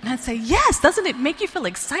 And I'd say, "Yes, doesn't it make you feel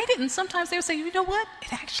excited?" And sometimes they would say, "You know what?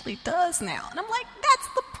 It actually does now." And I'm like, that's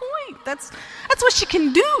the point. That's what she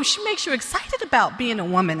can do. She makes you excited about being a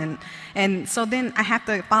woman. And so then I have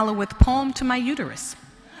to follow with Poem to My Uterus.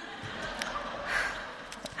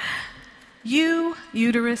 You,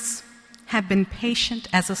 uterus, have been patient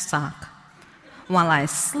as a sock, while I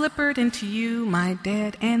slippered into you my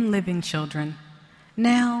dead and living children.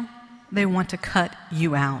 Now they want to cut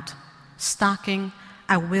you out. Stocking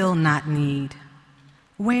I will not need.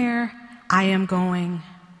 Where I am going,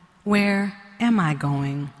 where am I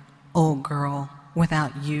going, old girl,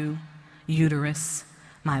 without you, uterus,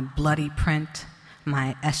 my bloody print,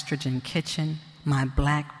 my estrogen kitchen, my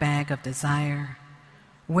black bag of desire?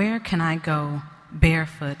 Where can I go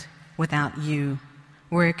barefoot without you?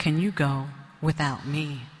 Where can you go without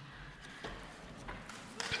me?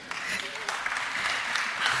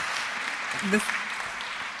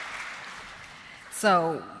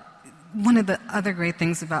 So one of the other great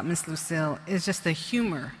things about Miss Lucille is just the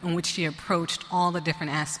humor in which she approached all the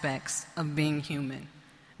different aspects of being human.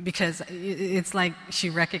 Because it's like she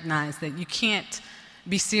recognized that you can't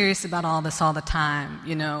be serious about all this all the time.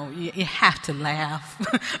 You have to laugh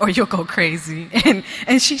or you'll go crazy.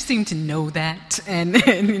 And she seemed to know that. And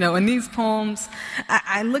in these poems,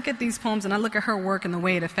 I look at these poems and I look at her work and the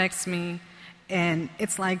way it affects me. And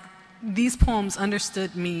it's like, these poems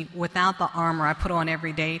understood me without the armor I put on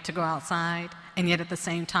every day to go outside, and yet at the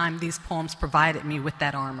same time, these poems provided me with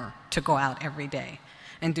that armor to go out every day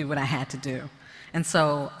and do what I had to do. And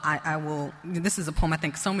so I will, this is a poem I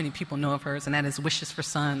think so many people know of hers, and that is Wishes for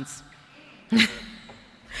Sons.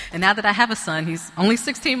 And now that I have a son, he's only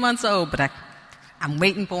 16 months old, but I'm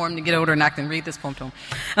waiting for him to get older and I can read this poem to him.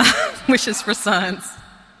 Wishes for Sons.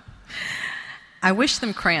 I wish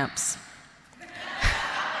them cramps.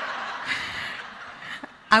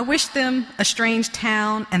 I wish them a strange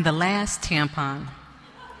town and the last tampon.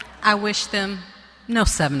 I wish them no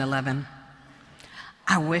 7-Eleven.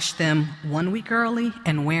 I wish them 1 week early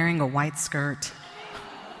and wearing a white skirt.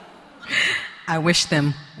 I wish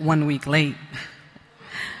them 1 week late.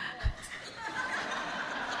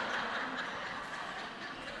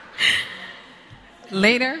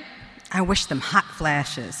 Later, I wish them hot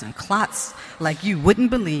flashes and clots like you wouldn't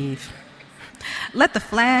believe. Let the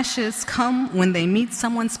flashes come when they meet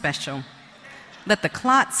someone special. Let the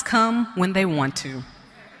clots come when they want to.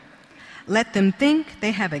 Let them think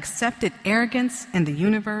they have accepted arrogance in the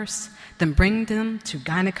universe, then bring them to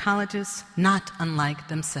gynecologists not unlike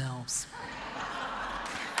themselves.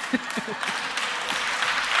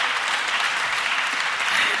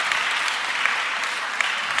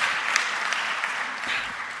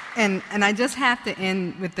 And I just have to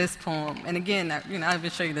end with this poem. And again, I will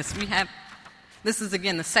show you this. This is,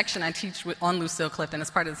 again, the section I teach on Lucille Clifton as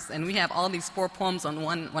part of this. And we have all these 4 poems on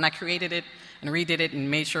one. When I created it and redid it and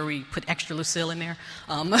made sure we put extra Lucille in there,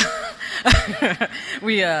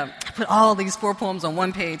 we put all these 4 poems on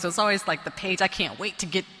one page. So it's always like the page I can't wait to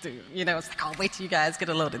get through. It's like, I'll wait till you guys get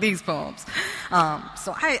a load of these poems.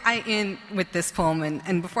 So I end with this poem.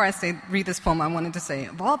 And before I read this poem, I wanted to say,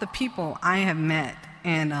 of all the people I have met,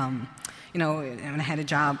 and and I had a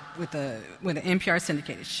job with an NPR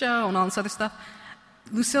syndicated show and all this other stuff.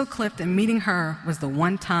 Lucille Clifton, meeting her was the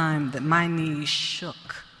one time that my knees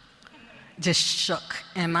shook, just shook.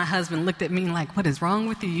 And my husband looked at me like, "What is wrong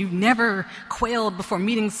with you? You've never quailed before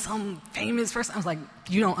meeting some famous person." I was like,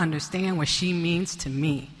 "You don't understand what she means to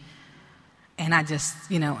me." And I just,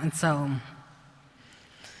 and so,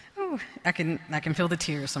 I can feel the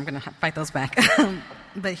tears, so I'm going to fight those back.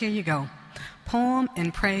 But here you go. Poem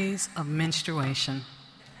in praise of menstruation.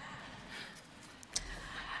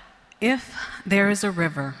 If there is a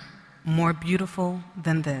river more beautiful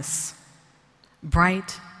than this,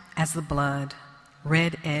 bright as the blood,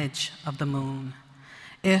 red edge of the moon,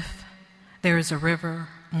 if there is a river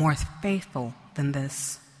more faithful than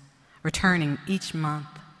this, returning each month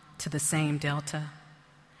to the same delta,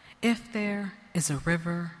 if there is a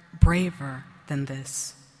river braver than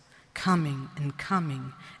this, coming and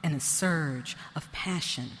coming in a surge of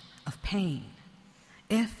passion, of pain,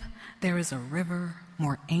 if there is a river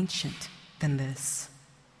more ancient than this,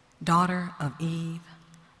 daughter of Eve,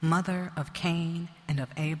 mother of Cain and of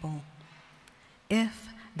Abel, If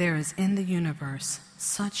there is in the universe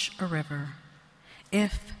such a river,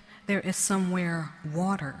 if there is somewhere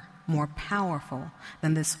water more powerful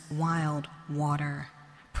than this wild water,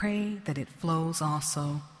 pray that it flows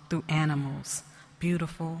also through animals,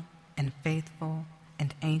 beautiful and faithful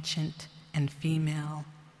and ancient and female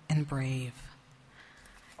and brave.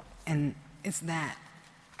 And it's that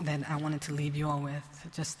I wanted to leave you all with,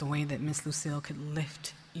 just the way that Miss Lucille could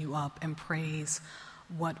lift you up and praise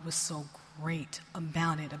what was so great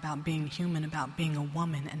about it, about being human, about being a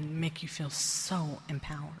woman, and make you feel so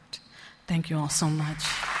empowered. Thank you all so much.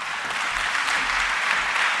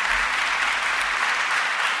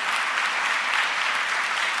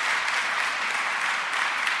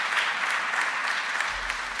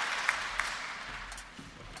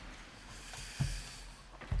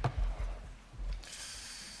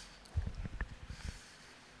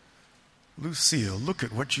 Lucille, look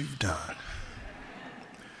at what you've done.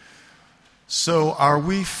 So, are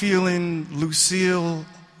we feeling Lucille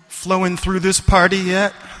flowing through this party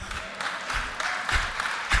yet?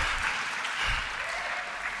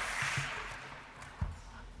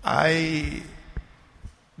 I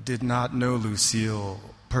did not know Lucille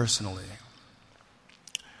personally.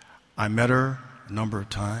 I met her a number of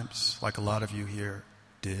times, like a lot of you here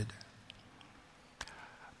did.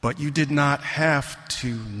 But you did not have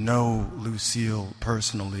to know Lucille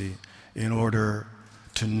personally in order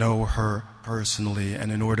to know her personally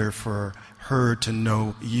and in order for her to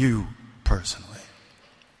know you personally.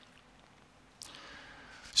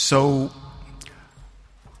 So,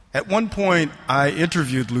 at one point, I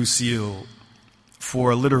interviewed Lucille for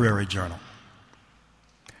a literary journal.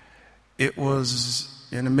 It was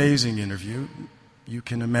an amazing interview. You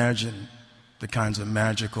can imagine the kinds of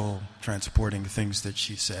magical, transporting things that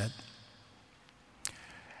she said.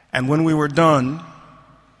 And when we were done,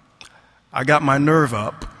 I got my nerve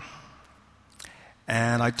up,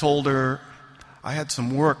 and I told her I had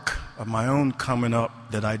some work of my own coming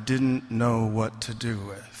up that I didn't know what to do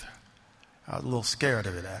with. I was a little scared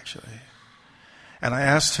of it, actually. And I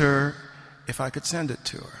asked her if I could send it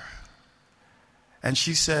to her. And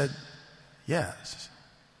she said, yes.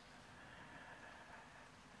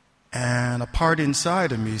 And a part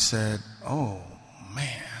inside of me said, oh,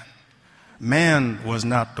 man. Man was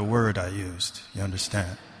not the word I used, you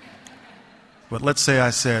understand? But let's say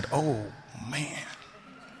I said, oh, man.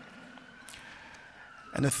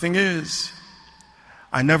 And the thing is,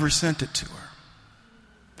 I never sent it to her.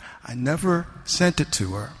 I never sent it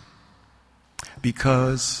to her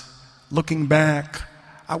because, looking back,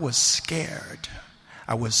 I was scared.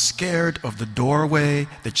 I was scared of the doorway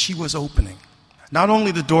that she was opening. Not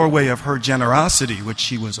only the doorway of her generosity, which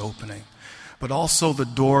she was opening, but also the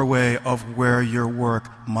doorway of where your work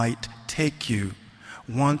might take you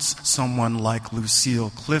once someone like Lucille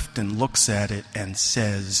Clifton looks at it and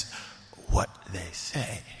says what they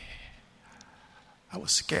say. I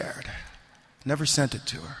was scared. Never sent it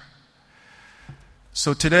to her.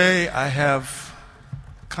 So today I have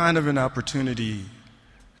kind of an opportunity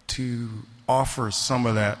to offer some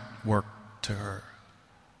of that work to her,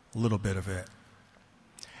 a little bit of it,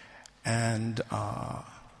 and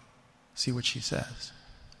see what she says.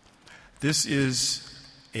 This is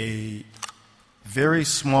a very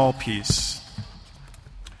small piece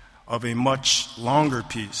of a much longer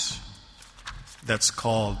piece that's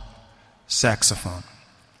called Saxophone.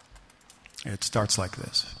 It starts like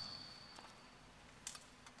this.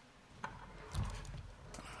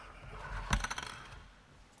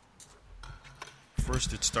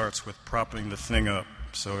 First, it starts with propping the thing up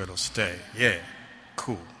so it'll stay. Yeah,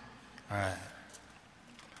 cool. All right.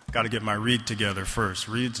 Got to get my reed together first.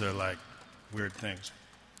 Reeds are like weird things,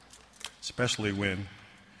 especially when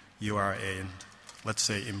you are a, let's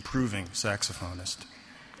say, improving saxophonist.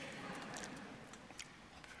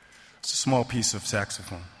 It's a small piece of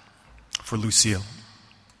saxophone for Lucille.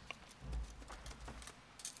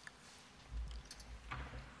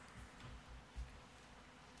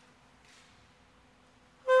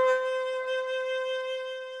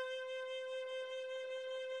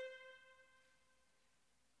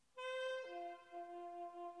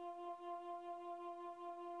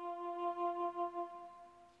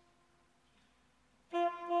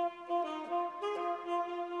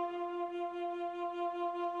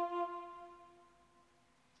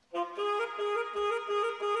 Thank you.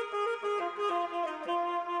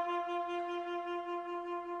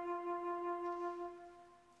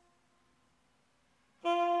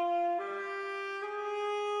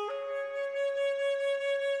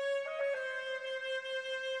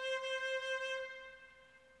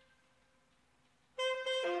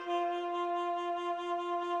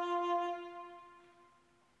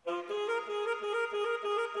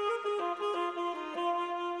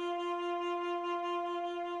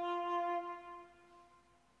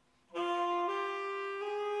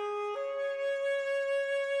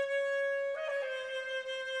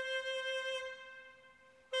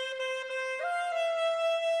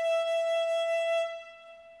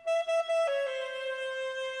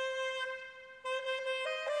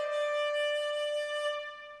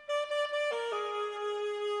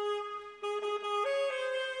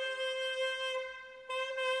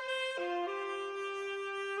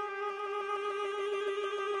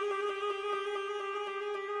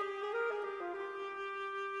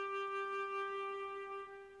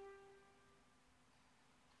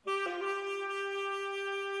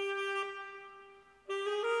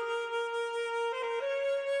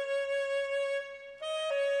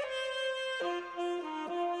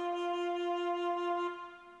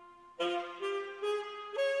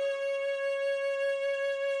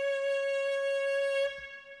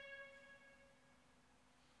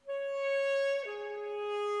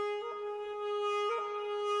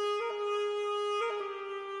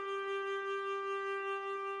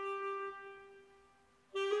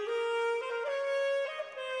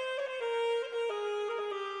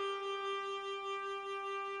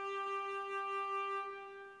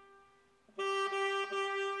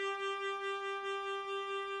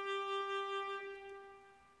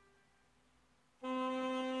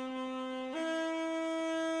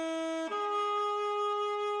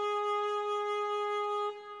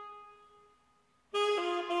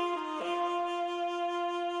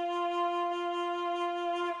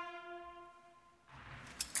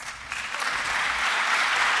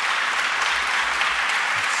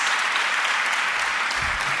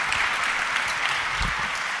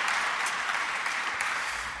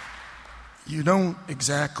 you don't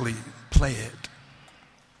exactly play it.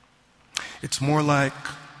 It's more like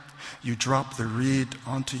you drop the reed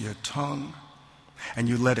onto your tongue and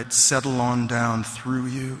you let it settle on down through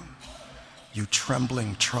you. You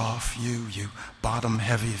trembling trough, you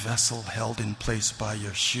bottom-heavy vessel held in place by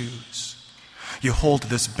your shoes. You hold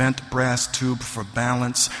this bent brass tube for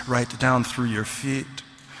balance right down through your feet,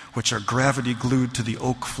 which are gravity glued to the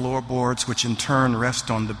oak floorboards, which in turn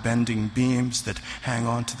rest on the bending beams that hang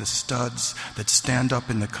onto the studs, that stand up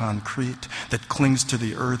in the concrete, that clings to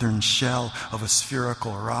the earthen shell of a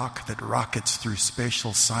spherical rock that rockets through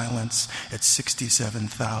spatial silence at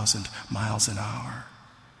 67,000 miles an hour.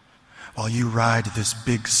 While you ride this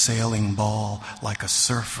big sailing ball like a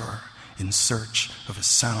surfer in search of a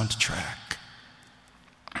soundtrack.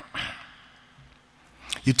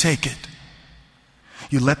 You take it.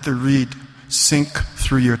 You let the reed sink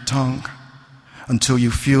through your tongue until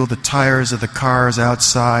you feel the tires of the cars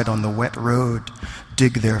outside on the wet road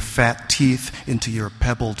dig their fat teeth into your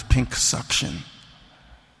pebbled pink suction.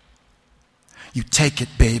 You take it,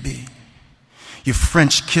 baby. You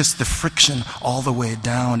French kiss the friction all the way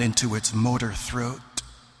down into its motor throat.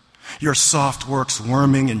 Your soft works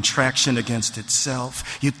worming in traction against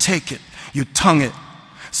itself. You take it, you tongue it.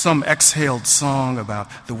 Some exhaled song about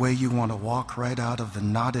the way you want to walk right out of the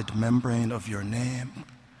knotted membrane of your name.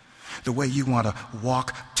 The way you want to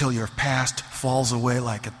walk till your past falls away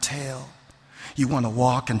like a tail. You want to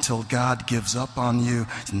walk until God gives up on you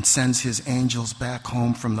and sends his angels back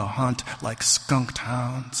home from the hunt like skunked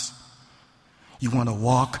hounds. You want to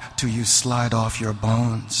walk till you slide off your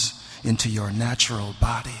bones into your natural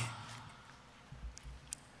body.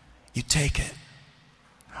 You take it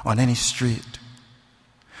on any street.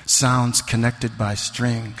 Sounds connected by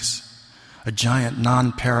strings, a giant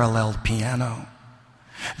non-paralleled piano.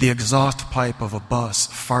 The exhaust pipe of a bus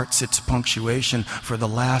farts its punctuation for the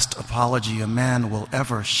last apology a man will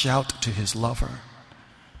ever shout to his lover.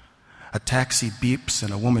 A taxi beeps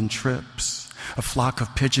and a woman trips. A flock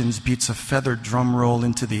of pigeons beats a feathered drum roll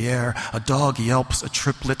into the air. A dog yelps a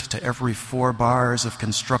triplet to every 4 bars of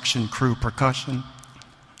construction crew percussion.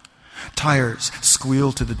 Tires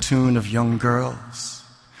squeal to the tune of young girls.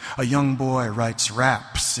 A young boy writes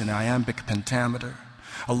raps in iambic pentameter.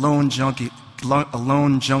 A lone junkie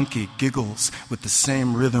giggles with the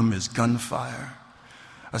same rhythm as gunfire.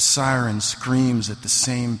 A siren screams at the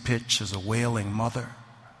same pitch as a wailing mother.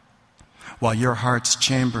 While your heart's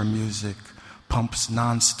chamber music pumps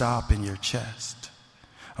nonstop in your chest,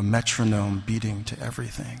 a metronome beating to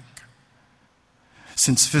everything.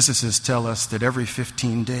 Since physicists tell us that every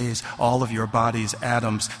 15 days all of your body's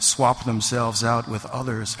atoms swap themselves out with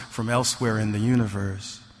others from elsewhere in the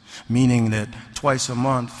universe, meaning that twice a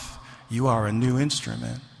month you are a new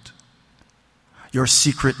instrument. Your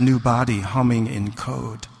secret new body humming in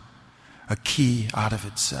code, a key out of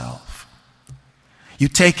itself. You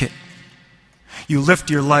take it. You lift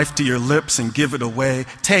your life to your lips and give it away.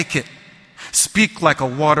 Take it. Speak like a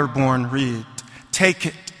waterborne reed. Take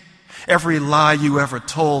it. Every lie you ever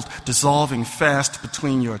told dissolving fast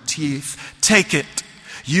between your teeth. Take it.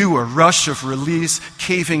 You a rush of release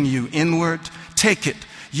caving you inward. Take it.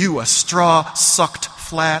 You a straw sucked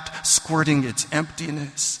flat squirting its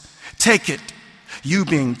emptiness. Take it. You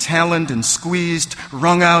being taloned and squeezed,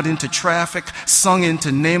 wrung out into traffic, sung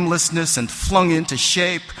into namelessness and flung into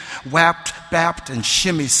shape, whapped, bapped, and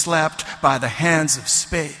shimmy-slapped by the hands of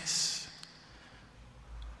space.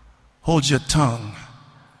 Hold your tongue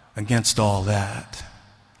against all that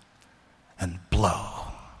and blow.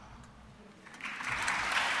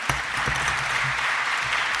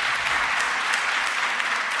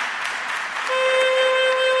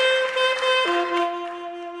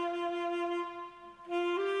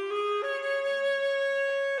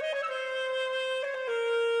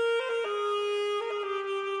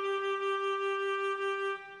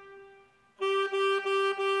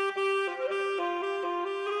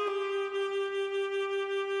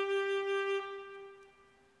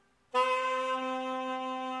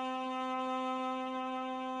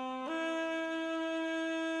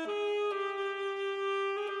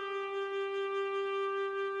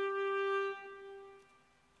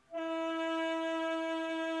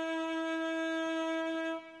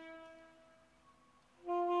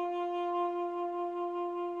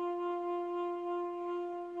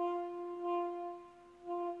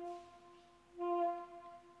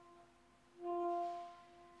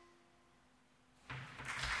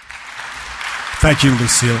 Thank you,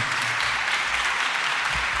 Lucille.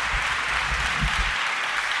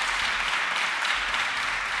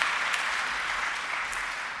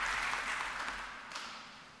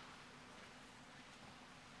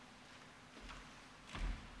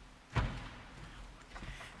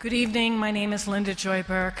 Good evening. My name is Linda Joy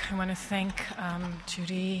Burke. I want to thank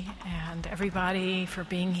Judy and everybody for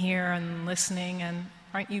being here and listening, and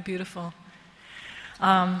aren't you beautiful?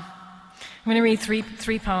 I'm going to read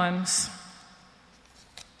three poems.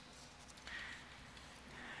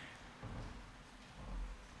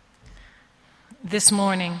 This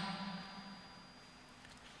morning,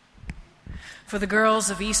 for the girls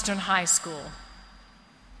of Eastern High School.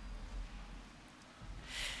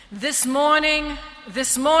 This morning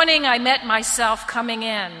I met myself coming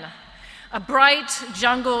in, a bright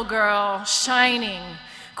jungle girl, shining,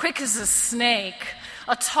 quick as a snake,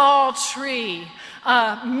 a tall tree,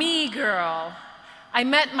 a me girl. I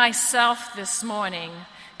met myself this morning,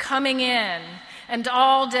 coming in, and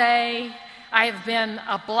all day I have been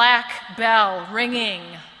a black bell ringing.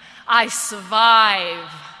 I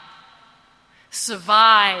survive,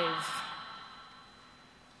 survive,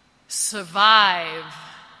 survive.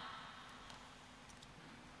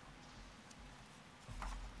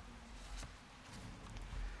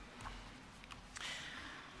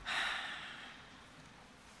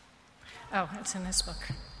 Oh, it's in this book.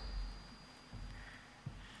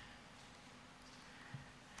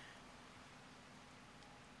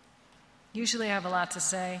 Usually I have a lot to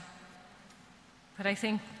say, but I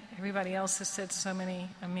think everybody else has said so many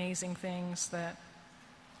amazing things that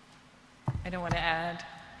I don't want to add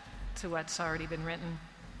to what's already been written.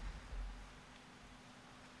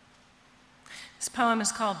 This poem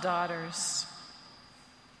is called Daughters.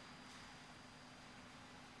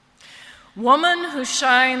 Woman who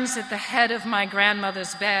shines at the head of my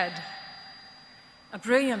grandmother's bed, a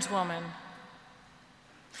brilliant woman.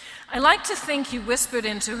 I like to think you whispered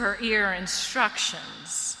into her ear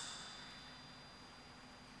instructions.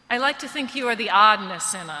 I like to think you are the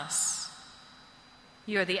oddness in us.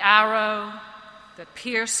 You are the arrow that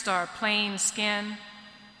pierced our plain skin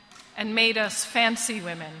and made us fancy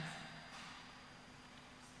women.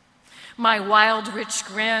 My wild, rich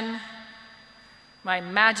grin, my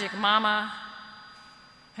magic mama,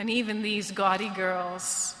 and even these gaudy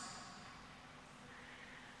girls.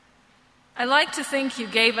 I like to think you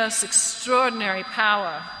gave us extraordinary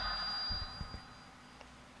power.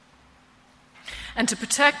 And to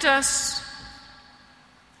protect us,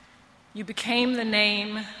 you became the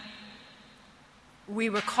name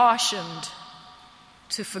we were cautioned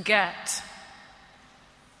to forget.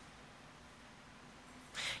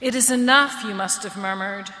 It is enough, you must have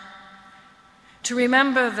murmured, to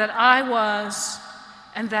remember that I was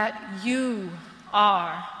and that you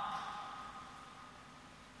are.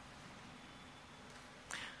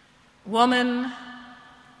 Woman,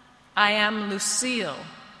 I am Lucille,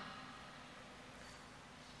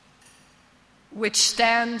 which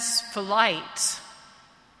stands for light.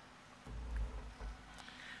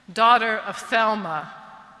 Daughter of Thelma,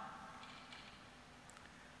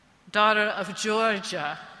 daughter of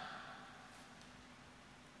Georgia,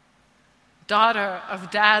 daughter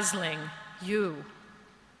of dazzling you.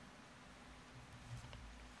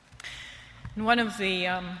 And one of the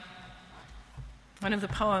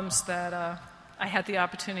poems that I had the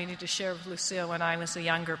opportunity to share with Lucille when I was a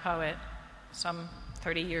younger poet, some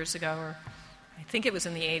 30 years ago, or I think it was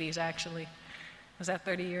in the 80s actually. Was that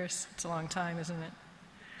 30 years? It's a long time, isn't it?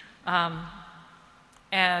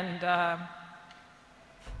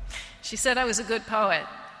 She said I was a good poet,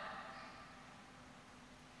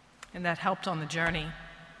 and that helped on the journey.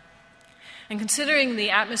 And considering the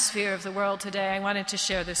atmosphere of the world today, I wanted to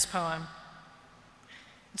share this poem.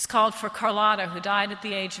 It's called For Carlotta, who died at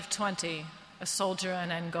the age of 20, a soldier in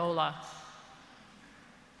Angola.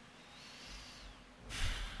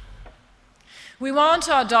 We want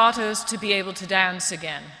our daughters to be able to dance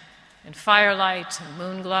again in firelight and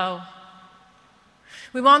moonglow.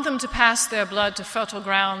 We want them to pass their blood to fertile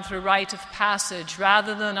ground through rite of passage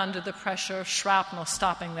rather than under the pressure of shrapnel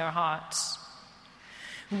stopping their hearts.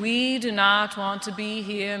 We do not want to be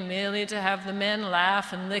here merely to have the men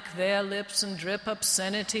laugh and lick their lips and drip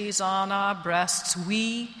obscenities on our breasts.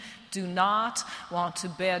 We do not want to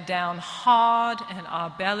bear down hard in our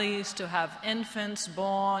bellies to have infants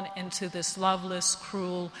born into this loveless,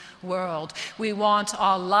 cruel world. We want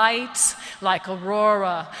our light like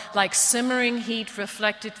aurora, like simmering heat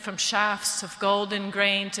reflected from shafts of golden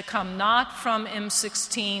grain to come not from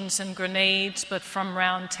M16s and grenades, but from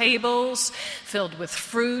round tables filled with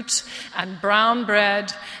fruit and brown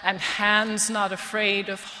bread and hands not afraid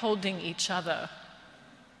of holding each other.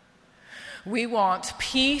 We want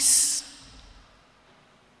peace.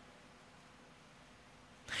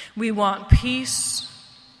 We want peace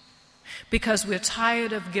because we're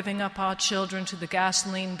tired of giving up our children to the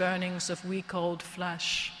gasoline burnings of week-old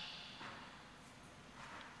flesh.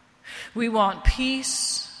 We want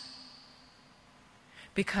peace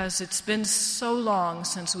because it's been so long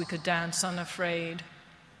since we could dance unafraid.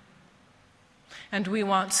 And we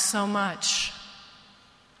want so much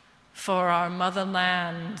for our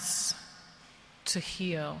motherlands to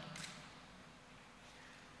heal.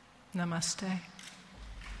 Namaste.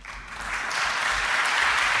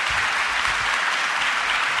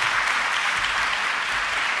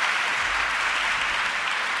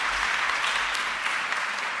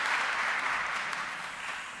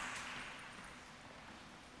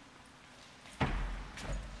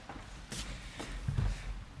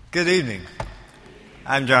 Good evening.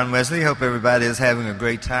 I'm John Wesley. Hope everybody is having a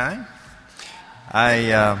great time.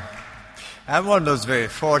 I'm one of those very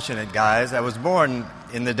fortunate guys. I was born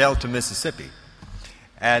in the Delta, Mississippi.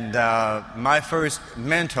 And my first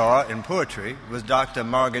mentor in poetry was Dr.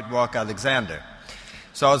 Margaret Walk Alexander.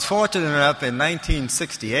 So I was fortunate enough in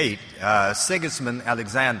 1968, Sigismund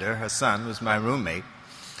Alexander, her son, was my roommate.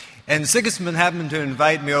 And Sigismund happened to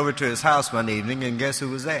invite me over to his house one evening, and guess who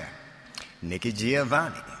was there? Nikki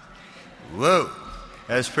Giovanni. Whoa,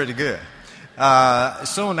 that's pretty good.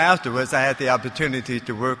 Soon afterwards, I had the opportunity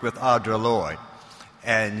to work with Audre Lorde.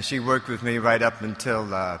 And she worked with me right up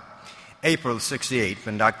until April of '68,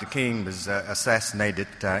 when Dr. King was assassinated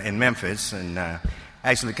in Memphis, and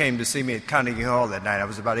actually came to see me at Carnegie Hall that night. I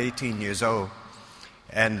was about 18 years old,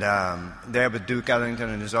 and there with Duke Ellington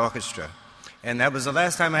and his orchestra. And that was the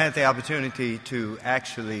last time I had the opportunity to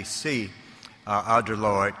actually see Audre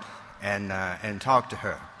Lorde and talk to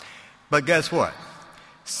her. But guess what?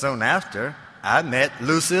 Soon after, I met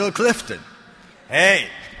Lucille Clifton. Hey!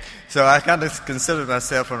 So I kind of considered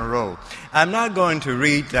myself on a roll. I'm not going to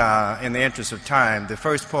read, in the interest of time, the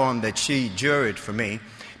first poem that she juried for me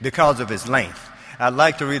because of its length. I'd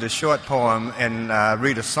like to read a short poem and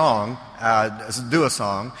read a song, do a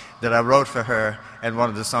song that I wrote for her and one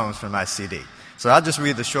of the songs from my CD. So I'll just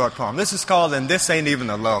read the short poem. This is called And This Ain't Even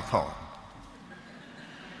a Love Poem.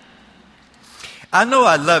 I know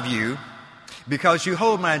I love you because you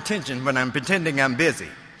hold my attention when I'm pretending I'm busy.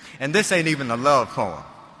 And this ain't even a love poem.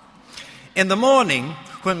 In the morning,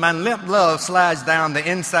 when my limp love slides down the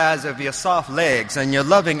insides of your soft legs and your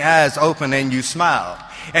loving eyes open and you smile,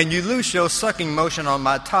 and you loose your sucking motion on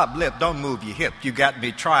my top lip, don't move your hip. You got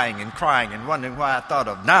me trying and crying and wondering why I thought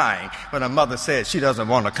of dying when a mother says she doesn't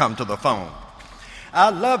want to come to the phone. I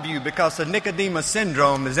love you because the Nicodemus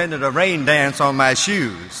syndrome has ended a rain dance on my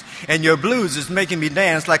shoes. And your blues is making me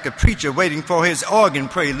dance like a preacher waiting for his organ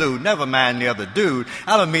prelude. Never mind the other dude.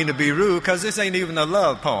 I don't mean to be rude because this ain't even a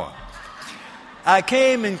love poem. I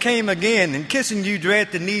came and came again, and kissing you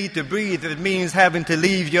dread the need to breathe. If it means having to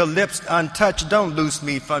leave your lips untouched, don't loose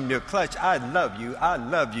me from your clutch. I love you, I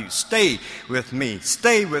love you. Stay with me,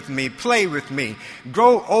 play with me.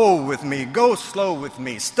 Grow old with me, go slow with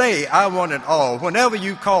me. Stay, I want it all. Whenever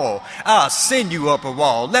you call, I'll send you up a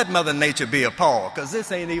wall. Let Mother Nature be appalled, because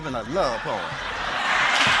this ain't even a love poem.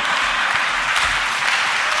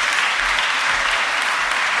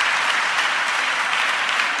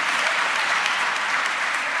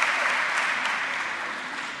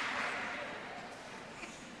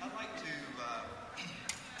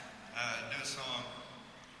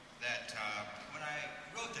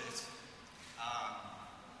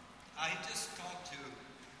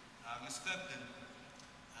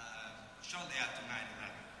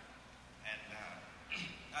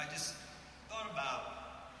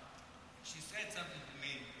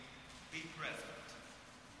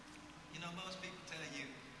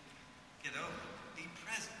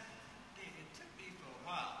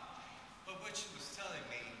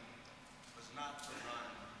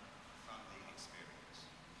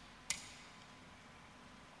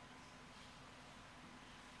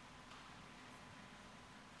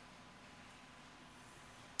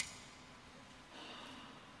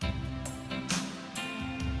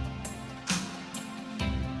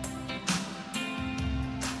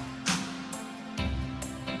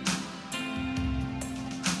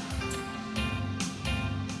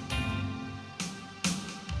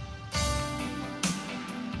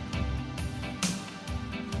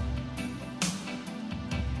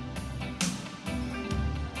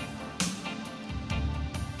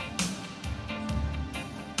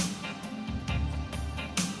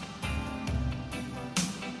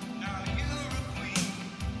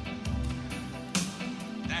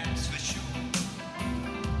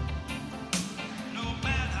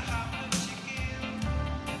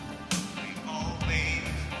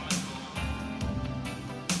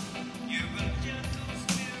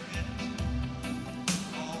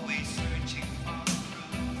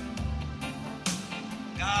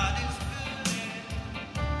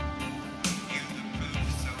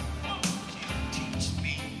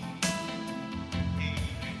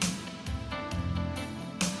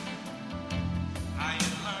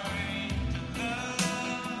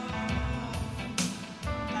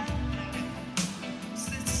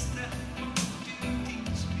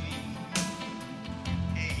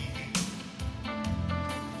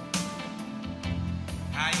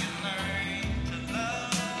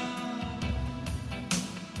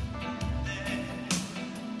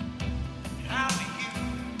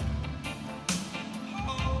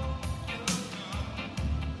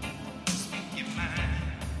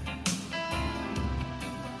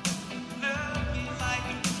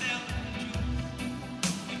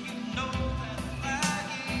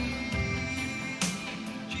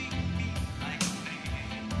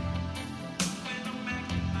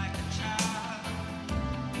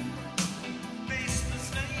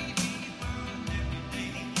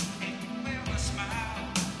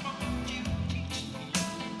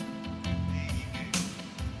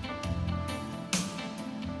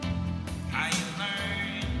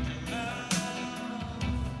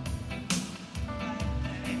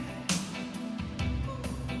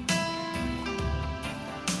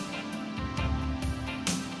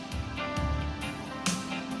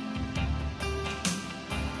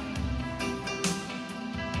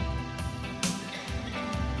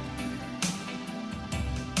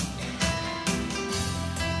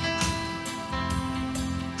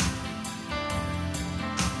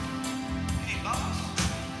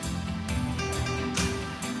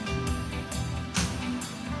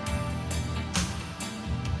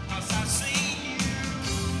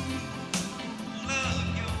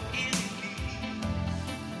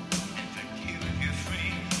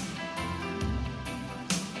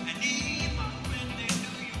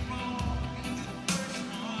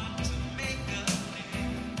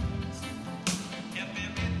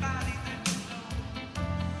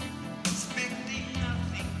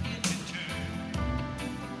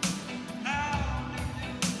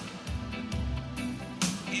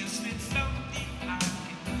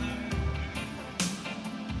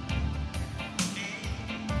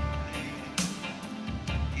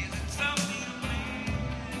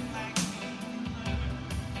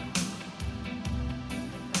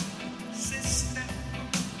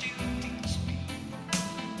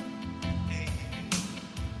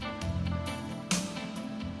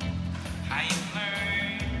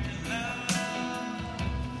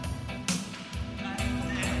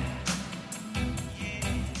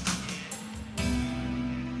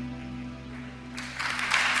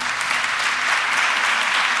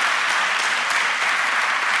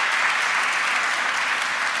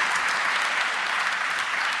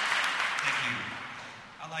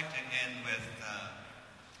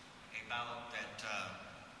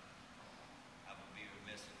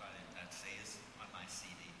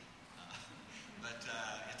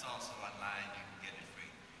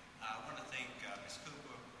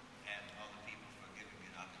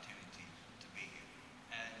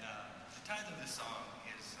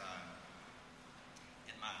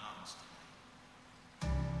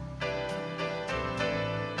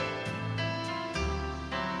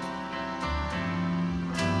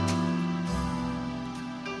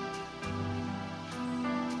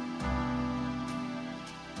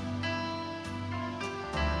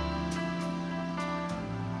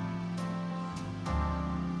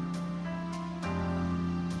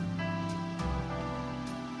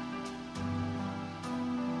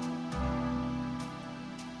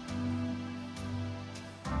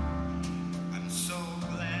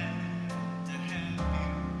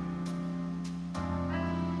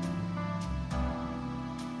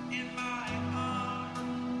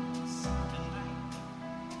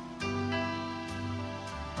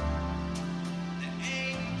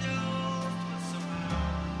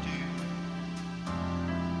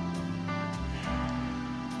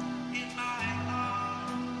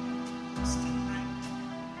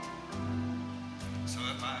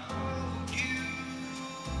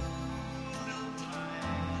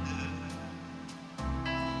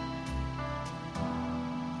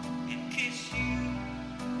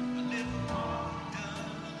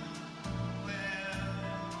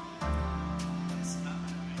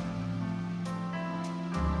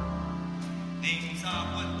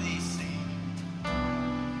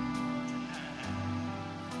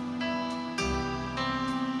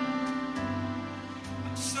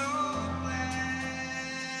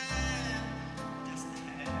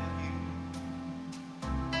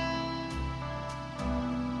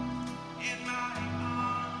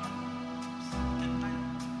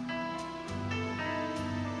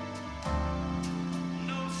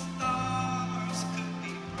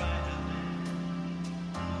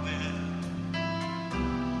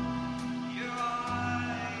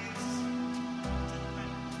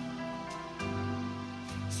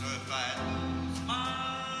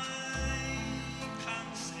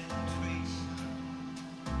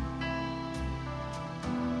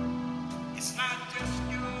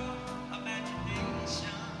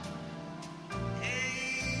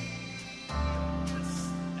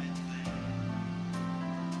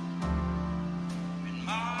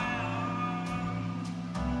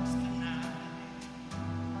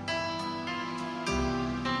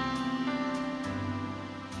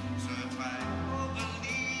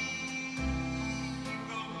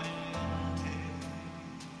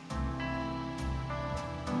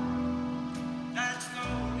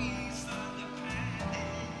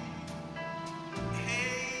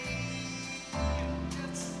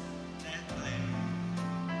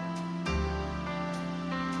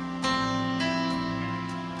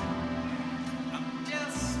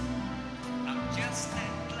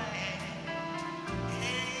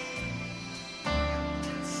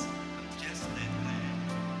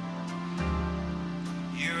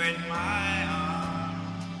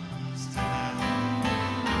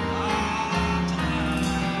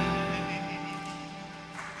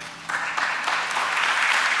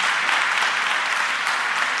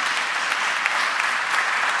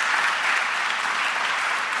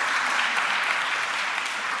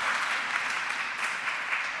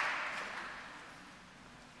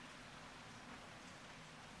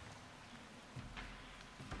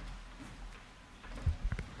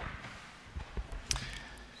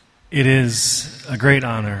 It is a great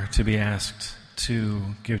honor to be asked to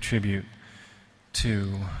give tribute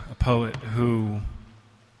to a poet who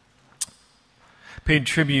paid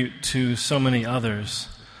tribute to so many others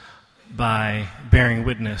by bearing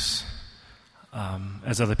witness,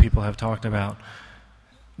 as other people have talked about,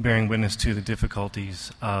 bearing witness to the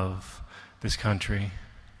difficulties of this country.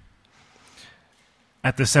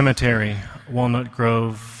 At the cemetery, Walnut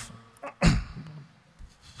Grove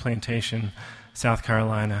Plantation, South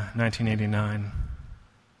Carolina, 1989.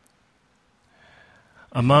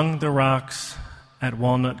 Among the rocks at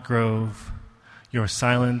Walnut Grove, your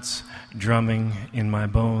silence drumming in my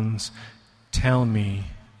bones, tell me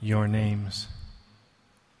your names.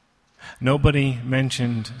 Nobody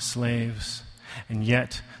mentioned slaves, and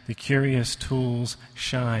yet the curious tools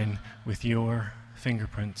shine with your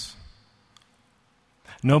fingerprints.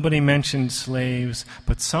 Nobody mentioned slaves,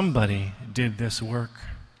 but somebody did this work,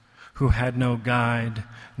 who had no guide,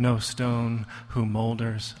 no stone, who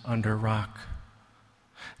molders under rock.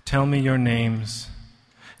 Tell me your names,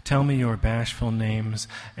 tell me your bashful names,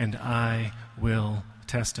 and I will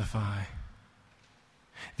testify.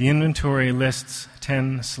 The inventory lists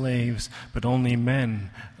 10 slaves, but only men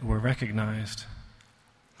were recognized.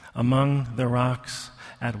 Among the rocks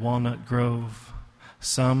at Walnut Grove,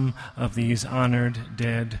 some of these honored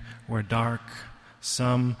dead were dark,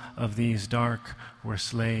 some of these dark were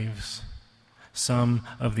slaves. Some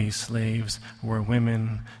of these slaves were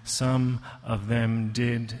women. Some of them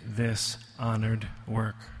did this honored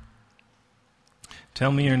work.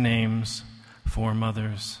 Tell me your names,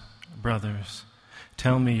 foremothers, brothers.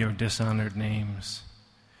 Tell me your dishonored names.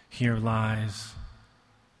 Here lies,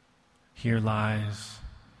 here lies,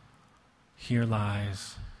 here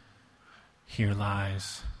lies, here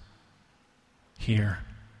lies, here.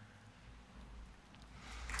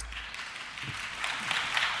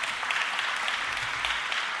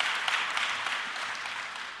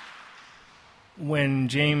 When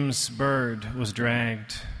James Byrd was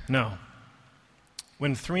dragged,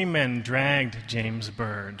 when 3 men dragged James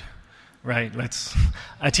Byrd, right,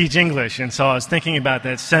 I teach English, and so I was thinking about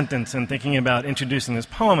that sentence and thinking about introducing this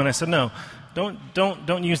poem, and I said, no,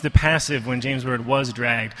 don't use the passive when James Byrd was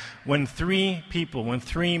dragged. When 3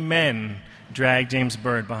 men dragged James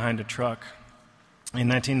Byrd behind a truck in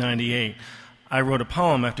 1998, I wrote a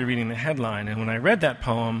poem after reading the headline, and when I read that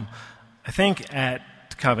poem, I think at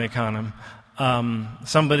Cave Canem,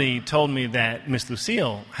 somebody told me that Miss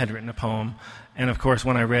Lucille had written a poem, and of course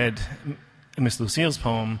when I read Miss Lucille's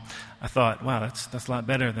poem, I thought, wow, that's a lot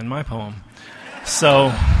better than my poem.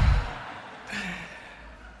 So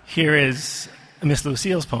here is Miss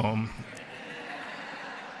Lucille's poem,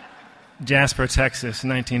 Jasper, Texas,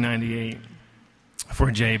 1998,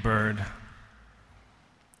 for Jay Byrd.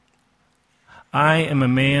 I am a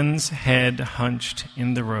man's head hunched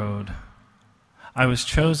in the road. I was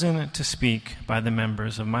chosen to speak by the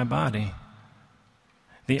members of my body.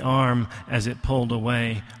 The arm, as it pulled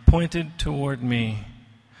away, pointed toward me.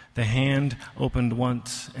 The hand opened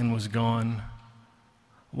once and was gone.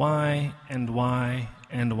 Why and why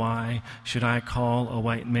and why should I call a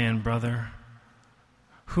white man brother?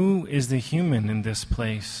 Who is the human in this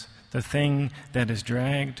place, the thing that is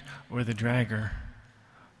dragged or the dragger?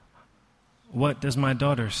 What does my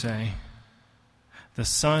daughter say? The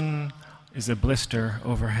sun is a blister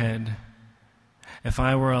overhead. If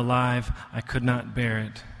I were alive, I could not bear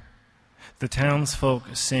it. The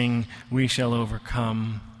townsfolk sing, "We shall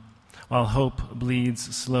overcome," while hope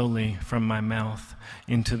bleeds slowly from my mouth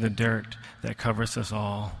into the dirt that covers us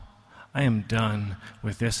all. I am done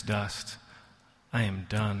with this dust. I am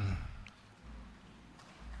done.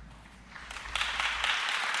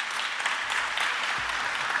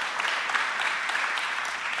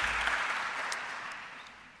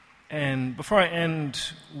 And before I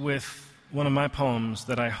end with one of my poems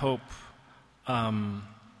that I hope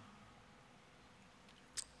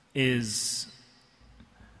is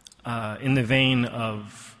in the vein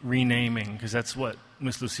of renaming, because that's what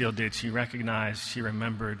Miss Lucille did. She recognized, she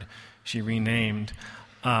remembered, she renamed.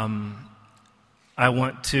 I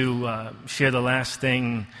want to share the last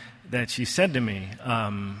thing that she said to me.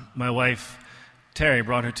 My wife, Terry,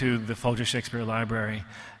 brought her to the Folger Shakespeare Library,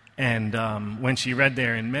 and when she read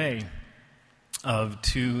there in May of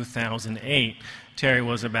 2008, Terry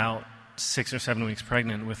was about 6 or 7 weeks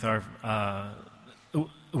pregnant with our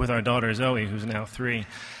daughter Zoe, who's now 3.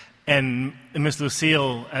 And Miss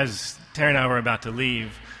Lucille, as Terry and I were about to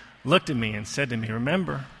leave, looked at me and said to me,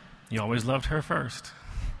 "Remember, you always loved her first."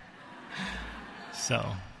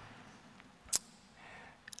 So,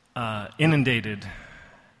 inundated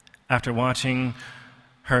after watching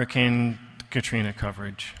Hurricane Katrina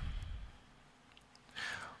coverage.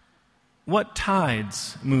 What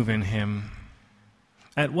tides move in him?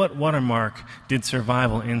 At what watermark did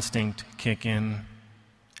survival instinct kick in?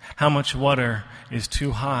 How much water is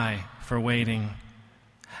too high for wading?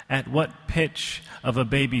 At what pitch of a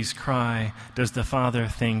baby's cry does the father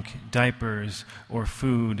think diapers or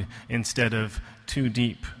food instead of too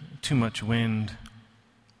deep, too much wind?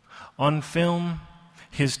 On film,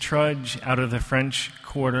 his trudge out of the French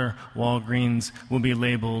Quarter Walgreens will be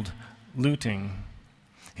labeled looting.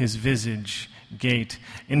 His visage, gait,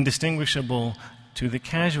 indistinguishable to the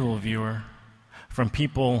casual viewer from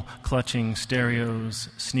people clutching stereos,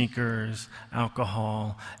 sneakers,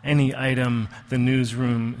 alcohol, any item the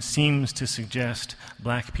newsroom seems to suggest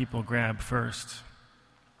black people grab first.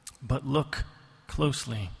 But look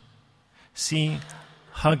closely. See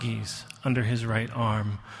Huggies under his right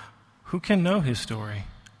arm. Who can know his story?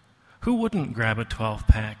 Who wouldn't grab a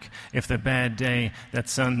 12-pack if the bad day that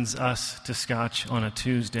sends us to Scotch on a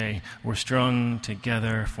Tuesday were strung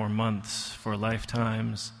together for months, for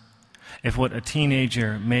lifetimes? If what a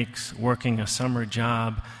teenager makes working a summer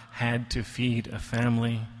job had to feed a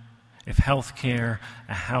family? If health care,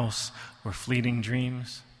 a house, were fleeting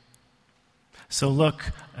dreams? So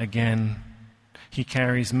look again. He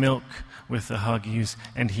carries milk with the Huggies,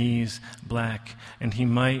 and he's black, and he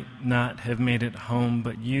might not have made it home,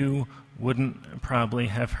 but you wouldn't probably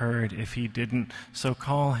have heard if he didn't. So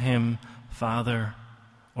call him father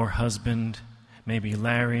or husband, maybe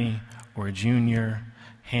Larry or Junior,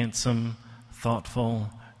 handsome, thoughtful,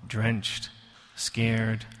 drenched,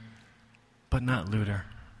 scared, but not looter.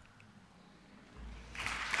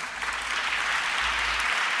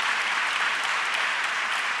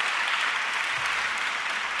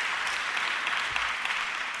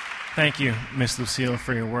 Thank you, Miss Lucille,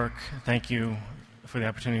 for your work. Thank you for the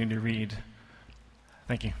opportunity to read.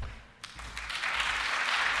 Thank you.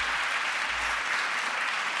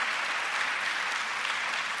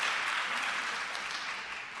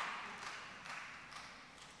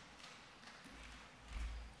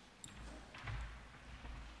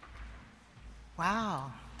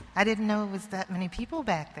 Wow, I didn't know it was that many people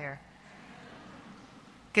back there.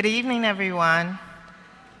 Good evening, everyone.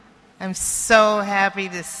 I'm so happy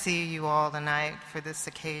to see you all tonight for this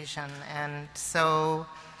occasion, and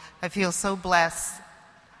I feel so blessed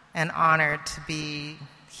and honored to be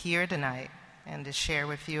here tonight and to share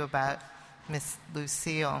with you about Miss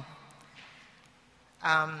Lucille.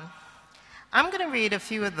 I'm going to read a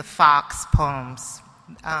few of the Fox poems.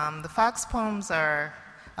 The Fox poems are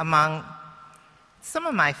among some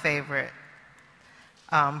of my favorite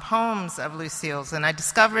poems of Lucille's, and I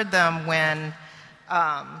discovered them when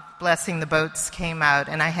Blessing the Boats came out,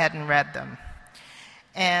 and I hadn't read them.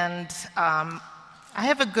 And I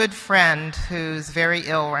have a good friend who's very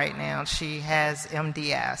ill right now. She has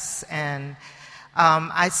MDS, and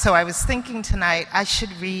so I was thinking tonight I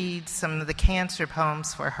should read some of the cancer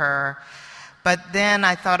poems for her, but then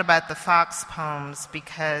I thought about the Fox poems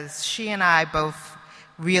because she and I both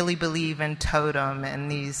really believe in totem and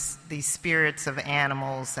these spirits of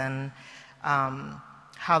animals, and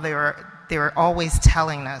how they were always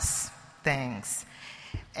telling us things.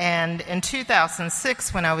 And in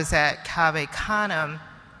 2006, when I was at Cave Canem,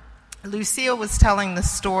 Lucille was telling the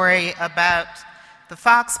story about the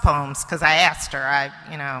fox poems, because I asked her,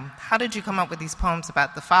 how did you come up with these poems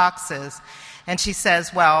about the foxes? And she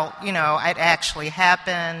says, well, it actually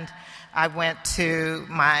happened. I went to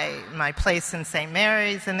my place in St.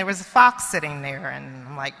 Mary's, and there was a fox sitting there, and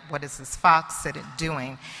I'm like, what is this fox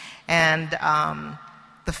doing? And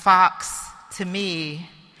the fox, to me,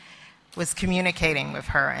 was communicating with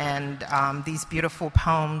her, and these beautiful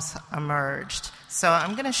poems emerged. So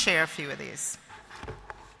I'm going to share a few of these.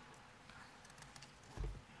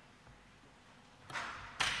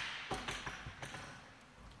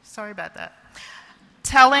 Sorry about that.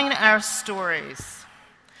 Telling our stories.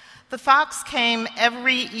 The fox came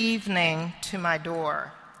every evening to my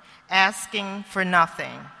door, asking for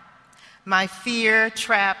nothing. My fear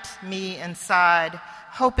trapped me inside,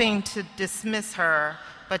 hoping to dismiss her,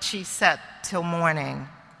 but she sat till morning,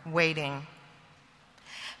 waiting.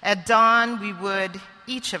 At dawn, we would,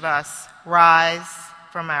 each of us, rise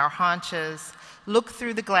from our haunches, look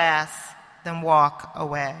through the glass, then walk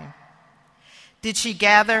away. Did she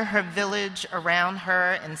gather her village around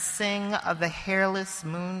her and sing of the hairless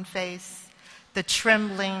moon face, the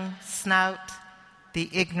trembling snout, the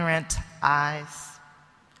ignorant eyes?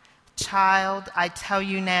 Child, I tell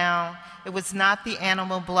you now, it was not the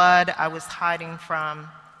animal blood I was hiding from.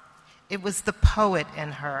 It was the poet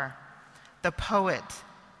in her, the poet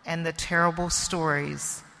and the terrible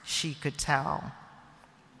stories she could tell.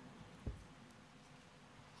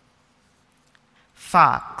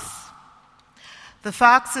 Fox. The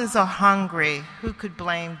foxes are hungry. Who could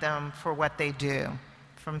blame them for what they do?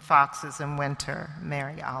 From Foxes in Winter,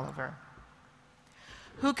 Mary Oliver.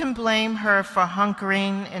 Who can blame her for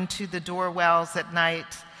hunkering into the doorwells at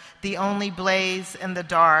night, the only blaze in the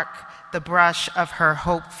dark, the brush of her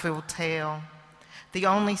hopeful tail, the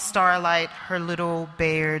only starlight, her little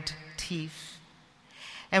bared teeth?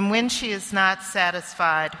 And when she is not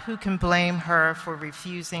satisfied, who can blame her for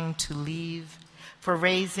refusing to leave, for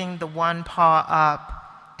raising the one paw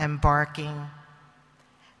up and barking?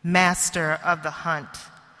 Master of the hunt,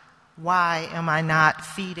 why am I not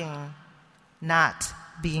feeding, not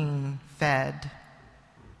being fed?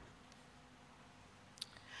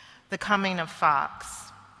 The coming of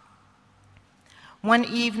Fox. One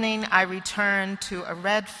evening I returned to a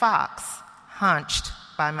red fox hunched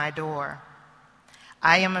by my door.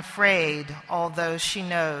 I am afraid, although she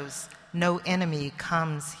knows no enemy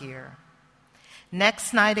comes here.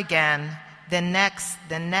 Next night again, then next,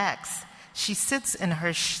 she sits in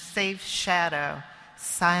her safe shadow,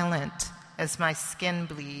 silent as my skin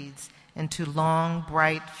bleeds into long,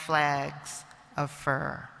 bright flags of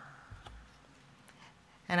fur.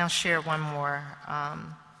 And I'll share one more.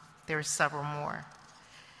 There are several more.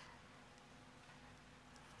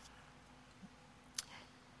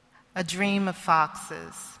 A dream of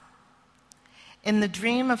foxes. In the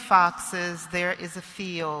dream of foxes, there is a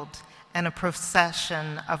field and a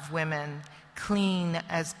procession of women, clean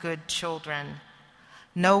as good children.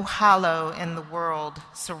 No hollow in the world,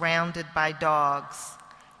 surrounded by dogs.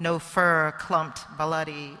 No fur clumped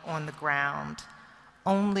bloody on the ground.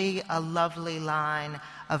 Only a lovely line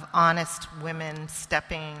of honest women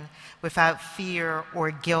stepping without fear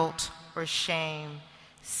or guilt or shame,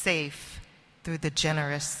 safe through the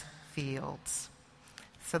generous fields.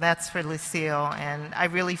 So that's for Lucille, and I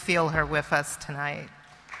really feel her with us tonight.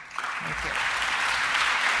 Thank you.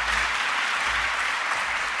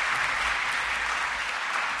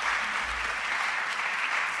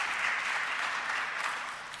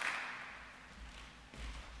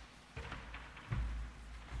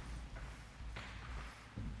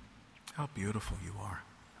 How beautiful you are.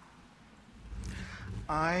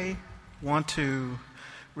 I want to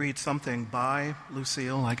read something by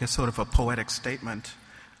Lucille, I guess sort of a poetic statement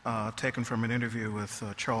taken from an interview with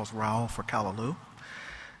Charles Rowell for Callaloo,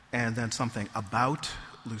 and then something about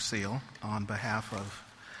Lucille on behalf of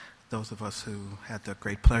those of us who had the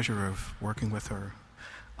great pleasure of working with her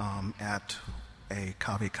at a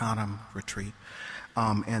Kavi Kanam retreat,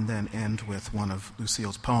 and then end with one of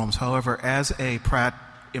Lucille's poems. However, as a Pratt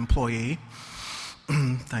employee,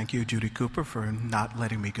 thank you, Judy Cooper, for not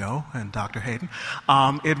letting me go, and Dr. Hayden.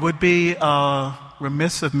 It would be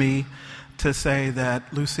remiss of me to say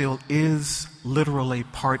that Lucille is literally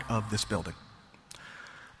part of this building.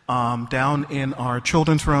 Down in our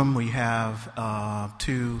children's room, we have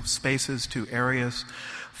two areas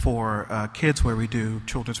for kids where we do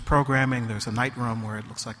children's programming. There's a night room where it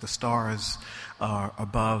looks like the stars are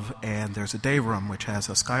above, and there's a day room which has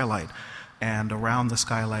a skylight. And around the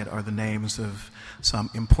skylight are the names of some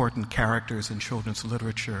important characters in children's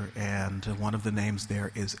literature, and one of the names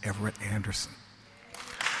there is Everett Anderson.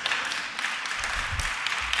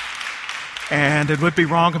 And it would be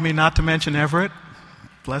wrong of me not to mention Everett.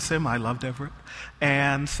 Bless him, I loved Everett.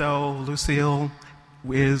 And so Lucille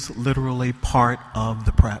is literally part of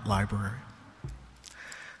the Pratt Library.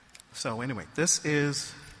 So anyway, this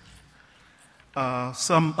is a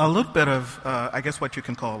little bit of, I guess what you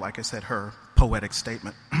can call, like I said, her poetic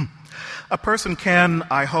statement. A person can,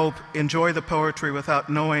 I hope, enjoy the poetry without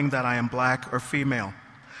knowing that I am black or female.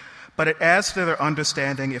 But it adds to their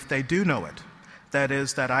understanding if they do know it. That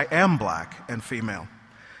is, that I am black and female.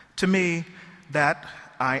 To me, that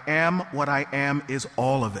I am what I am is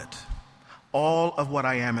all of it. All of what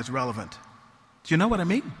I am is relevant. Do you know what I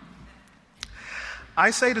mean?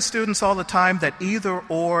 I say to students all the time that either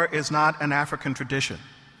or is not an African tradition.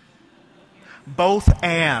 Both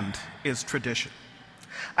and is tradition.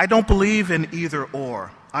 I don't believe in either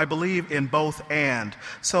or. I believe in both and.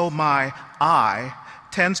 So my I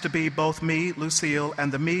tends to be both me, Lucille,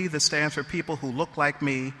 and the me that stands for people who look like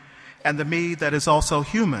me, and the me that is also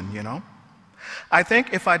human, you know? I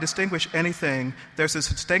think if I distinguish anything, there's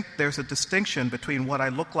a distinction between what I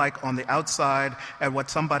look like on the outside and what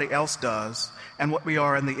somebody else does, and what we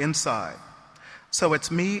are on the inside. So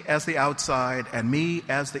it's me as the outside and me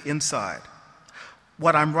as the inside.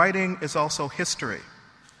 What I'm writing is also history.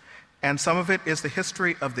 And some of it is the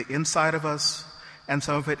history of the inside of us, and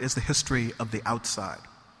some of it is the history of the outside.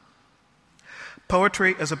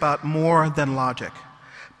 Poetry is about more than logic.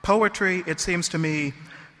 Poetry, it seems to me,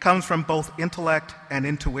 comes from both intellect and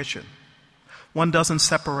intuition. One doesn't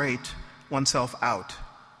separate oneself out.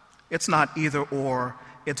 It's not either or,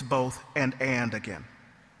 it's both and again.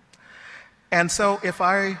 And so if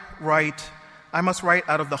I write, I must write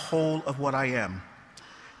out of the whole of what I am.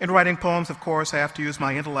 In writing poems, of course, I have to use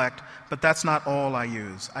my intellect, but that's not all I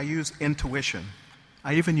use. I use intuition.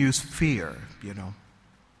 I even use fear,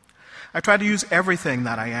 I try to use everything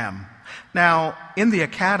that I am. Now, in the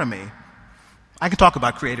academy, I can talk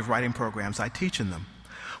about creative writing programs. I teach in them.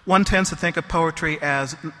 One tends to think of poetry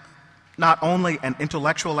as not only an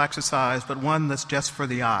intellectual exercise, but one that's just for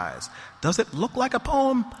the eyes. Does it look like a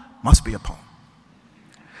poem? Must be a poem.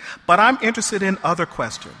 But I'm interested in other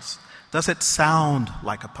questions. Does it sound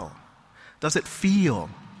like a poem? Does it feel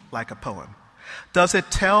like a poem? Does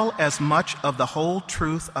it tell as much of the whole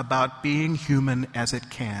truth about being human as it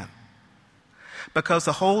can? Because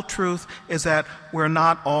the whole truth is that we're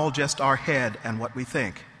not all just our head and what we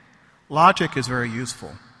think. Logic is very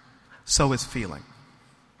useful. So is feeling.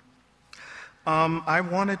 I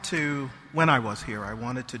wanted to, when I was here, I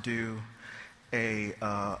wanted to do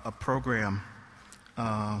a program.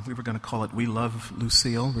 We were going to call it We Love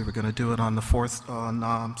Lucille. We were going to do it on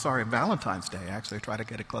Valentine's Day, actually, try to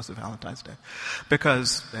get it close to Valentine's Day.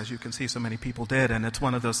 Because, as you can see, so many people did, and it's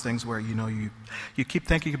one of those things where, you keep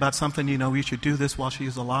thinking about something, we should do this while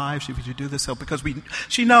she's alive, we should do this, because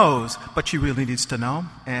she knows, but she really needs to know,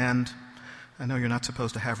 and I know you're not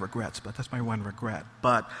supposed to have regrets, but that's my one regret.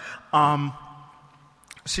 But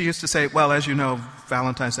she used to say, well, as you know,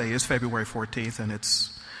 Valentine's Day is February 14th, and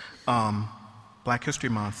it's Black History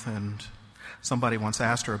Month, and somebody once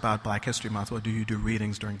asked her about Black History Month, well, do you do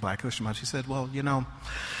readings during Black History Month? She said, well,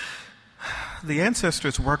 the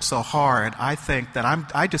ancestors worked so hard, I think that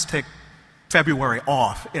I just take February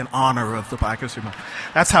off in honor of the Black History Month.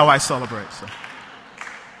 That's how I celebrate. So.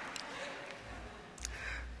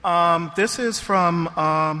 This is from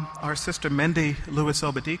our sister Mendy Lewis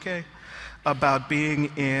Obadike about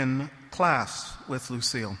being in class with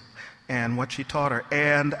Lucille and what she taught her.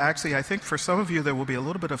 And actually, I think for some of you there will be a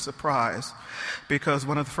little bit of surprise, because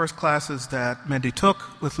one of the first classes that Mendy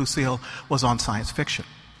took with Lucille was on science fiction.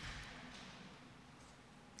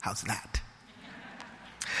 How's that?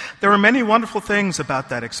 There were many wonderful things about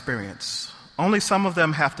that experience. Only some of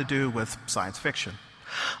them have to do with science fiction.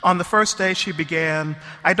 On the first day she began,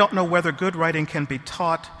 I don't know whether good writing can be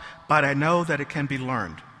taught, but I know that it can be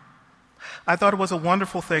learned. I thought it was a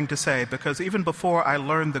wonderful thing to say, because even before I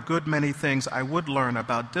learned the good many things I would learn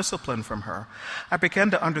about discipline from her, I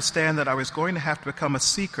began to understand that I was going to have to become a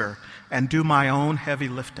seeker and do my own heavy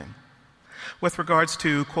lifting. With regards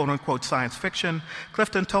to quote-unquote science fiction,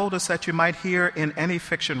 Clifton told us that you might hear in any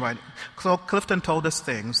fiction writing. Clifton told us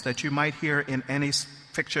things that you might hear in any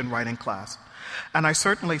fiction writing class. And I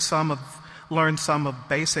certainly learned some of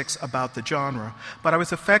basics about the genre, but I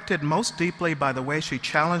was affected most deeply by the way she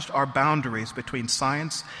challenged our boundaries between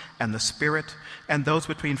science and the spirit, and those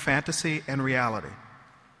between fantasy and reality.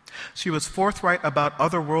 She was forthright about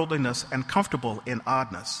otherworldliness and comfortable in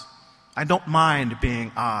oddness. I don't mind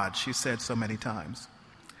being odd, she said so many times.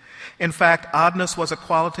 In fact, oddness was a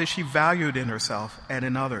quality she valued in herself and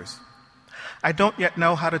in others. I don't yet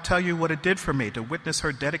know how to tell you what it did for me to witness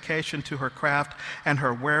her dedication to her craft and her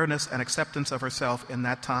awareness and acceptance of herself in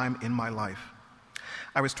that time in my life.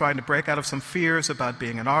 I was trying to break out of some fears about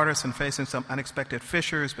being an artist and facing some unexpected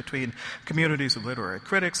fissures between communities of literary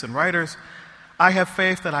critics and writers. I have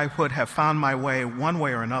faith that I would have found my way one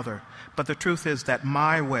way or another, but the truth is that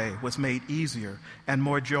my way was made easier and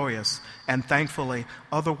more joyous and thankfully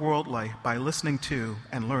otherworldly by listening to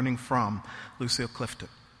and learning from Lucille Clifton.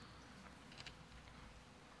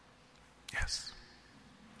 Yes.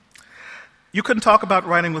 You couldn't talk about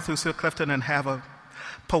writing with Lucille Clifton and have a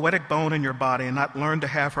poetic bone in your body and not learn to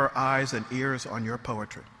have her eyes and ears on your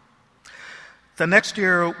poetry. The next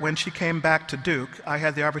year, when she came back to Duke, I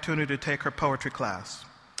had the opportunity to take her poetry class.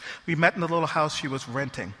 We met in the little house she was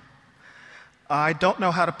renting. I don't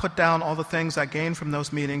know how to put down all the things I gained from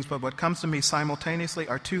those meetings, but what comes to me simultaneously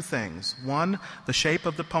are two things. One, the shape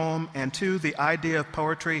of the poem, and two, the idea of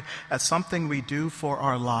poetry as something we do for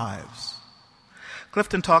our lives.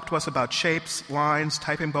 Clifton talked to us about shapes, lines,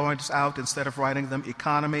 typing poems out instead of writing them,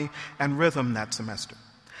 economy, and rhythm that semester.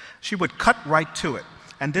 She would cut right to it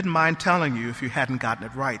and didn't mind telling you if you hadn't gotten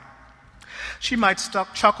it right. She might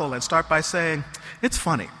chuckle and start by saying, "It's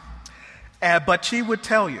funny." But she would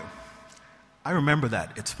tell you, I remember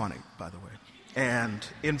that, "It's funny," by the way. And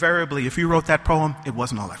invariably, if you wrote that poem, it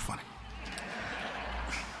wasn't all that funny.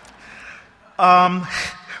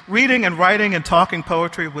 Reading and writing and talking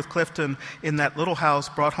poetry with Clifton in that little house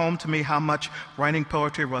brought home to me how much writing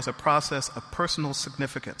poetry was a process of personal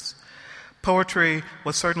significance. Poetry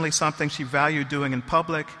was certainly something she valued doing in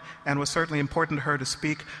public, and was certainly important to her to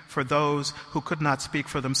speak for those who could not speak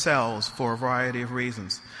for themselves for a variety of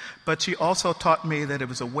reasons. But she also taught me that it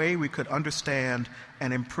was a way we could understand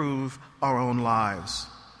and improve our own lives.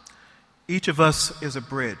 Each of us is a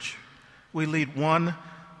bridge. We lead one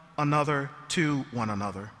another to one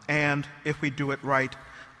another, and if we do it right,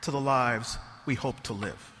 to the lives we hope to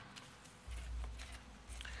live.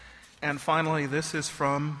 And finally, this is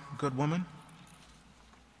from Good Woman.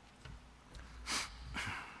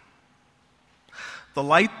 The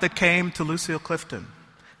light that came to Lucille Clifton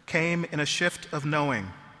came in a shift of knowing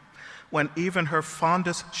when even her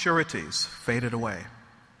fondest sureties faded away.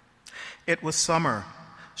 It was summer.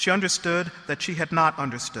 She understood that she had not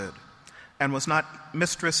understood and was not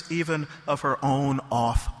mistress even of her own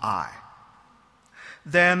off eye.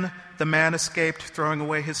 Then the man escaped, throwing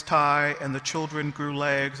away his tie, and the children grew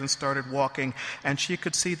legs and started walking, and she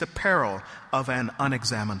could see the peril of an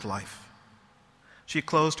unexamined life. She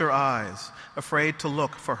closed her eyes, afraid to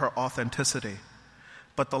look for her authenticity.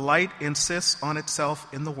 But the light insists on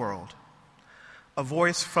itself in the world. A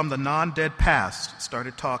voice from the non-dead past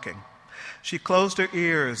started talking. She closed her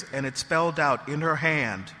ears, and it spelled out in her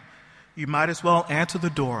hand, "You might as well answer the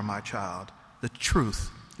door, my child. The truth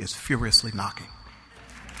is furiously knocking."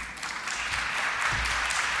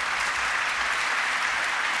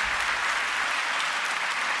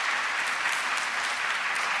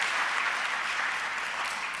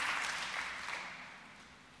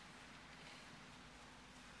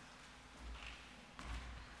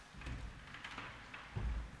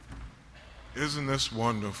 Isn't this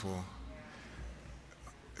wonderful?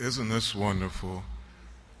 Isn't this wonderful?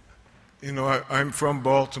 You know, I'm from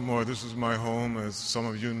Baltimore. This is my home, as some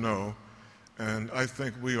of you know. And I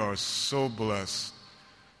think we are so blessed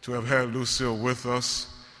to have had Lucille with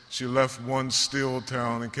us. She left one steel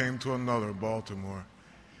town and came to another, Baltimore.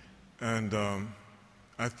 And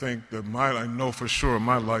I think that I know for sure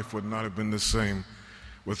my life would not have been the same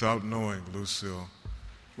without knowing Lucille.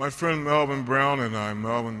 My friend Melvin Brown and I,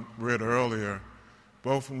 Melvin read earlier,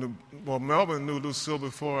 Melvin knew Lucille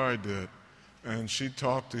before I did, and she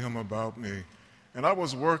talked to him about me. And I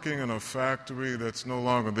was working in a factory that's no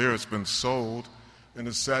longer there. It's been sold, and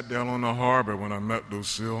it sat down on the harbor when I met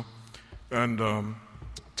Lucille. And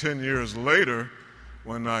 10 years later,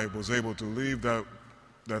 when I was able to leave that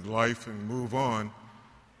life and move on,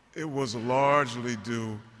 it was largely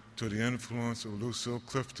due to the influence of Lucille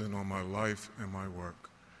Clifton on my life and my work.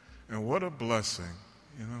 And what a blessing,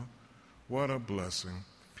 you know, what a blessing.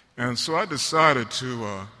 And so I decided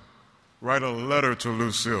to write a letter to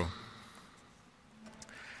Lucille.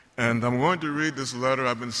 And I'm going to read this letter.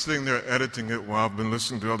 I've been sitting there editing it while I've been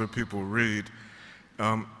listening to other people read.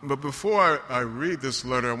 But before I read this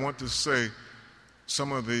letter, I want to say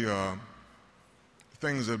some of the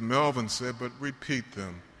things that Melvin said, but repeat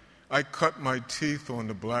them. I cut my teeth on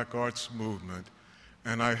the Black Arts Movement,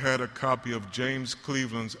 and I had a copy of James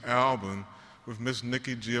Cleveland's album with Miss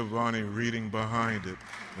Nikki Giovanni reading behind it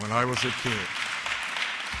when I was a kid.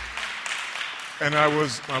 And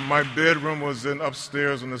my bedroom was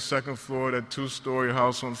upstairs on the second floor of that two-story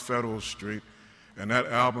house on Federal Street, and that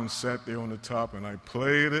album sat there on the top, and I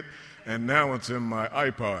played it, and now it's in my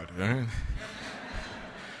iPod. Right?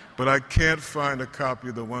 But I can't find a copy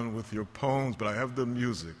of the one with your poems, but I have the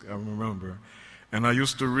music, I remember. And I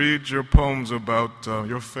used to read your poems about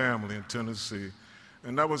your family in Tennessee.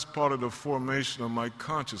 And that was part of the formation of my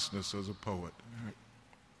consciousness as a poet.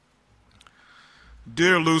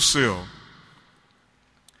 Dear Lucille,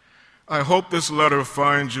 I hope this letter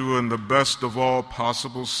finds you in the best of all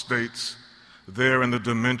possible states, there in the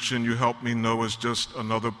dimension you help me know is just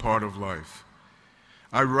another part of life.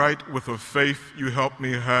 I write with a faith you help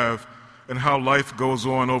me have in how life goes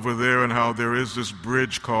on over there and how there is this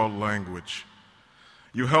bridge called language.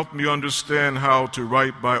 You help me understand how to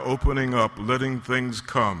write by opening up, letting things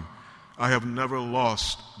come. I have never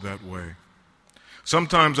lost that way.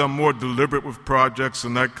 Sometimes I'm more deliberate with projects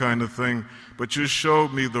and that kind of thing, but you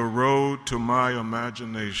showed me the road to my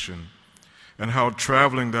imagination and how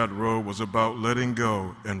traveling that road was about letting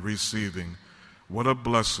go and receiving. What a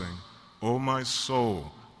blessing. Oh, my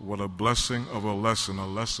soul, what a blessing of a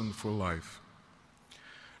lesson for life.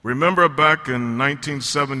 Remember back in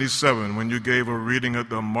 1977 when you gave a reading at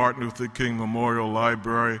the Martin Luther King Memorial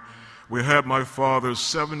Library, we had my father's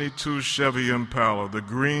 72 Chevy Impala, the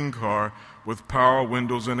green car with power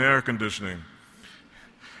windows and air conditioning.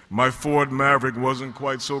 My Ford Maverick wasn't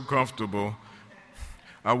quite so comfortable.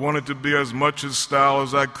 I wanted to be as much in style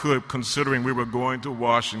as I could, considering we were going to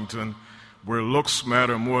Washington, where looks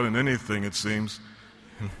matter more than anything, it seems.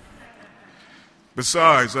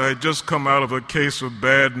 Besides, I had just come out of a case of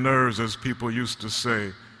bad nerves, as people used to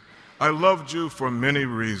say. I loved you for many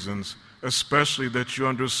reasons, especially that you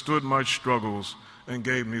understood my struggles and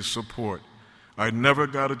gave me support. I never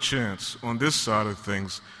got a chance on this side of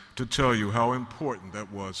things to tell you how important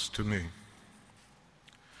that was to me.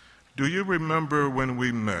 Do you remember when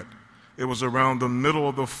we met? It was around the middle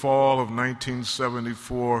of the fall of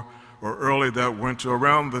 1974 or early that winter,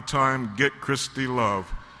 around the time Get Christy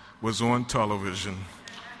Love was on television.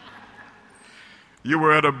 You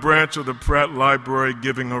were at a branch of the Pratt Library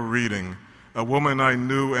giving a reading. A woman I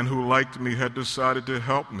knew and who liked me had decided to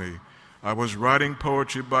help me. I was writing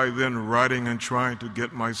poetry by then, writing and trying to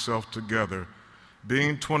get myself together.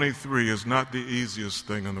 Being 23 is not the easiest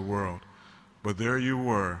thing in the world, but there you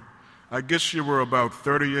were. I guess you were about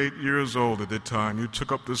 38 years old at the time. You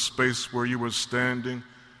took up the space where you were standing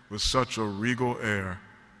with such a regal air.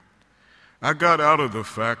 I got out of the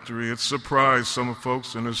factory. It surprised some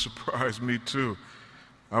folks, and it surprised me too.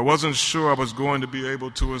 I wasn't sure I was going to be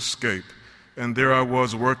able to escape, and there I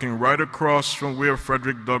was working right across from where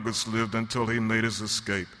Frederick Douglass lived until he made his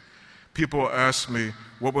escape. People asked me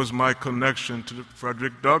what was my connection to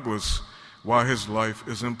Frederick Douglass, why his life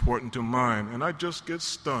is important to mine, and I just get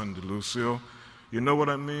stunned, Lucille. You know what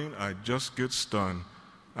I mean? I just get stunned.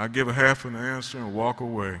 I give half an answer and walk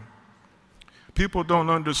away. People don't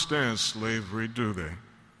understand slavery, do they?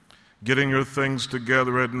 Getting your things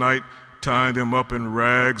together at night, tying them up in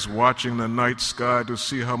rags, watching the night sky to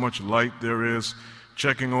see how much light there is,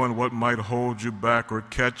 checking on what might hold you back or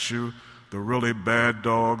catch you, the really bad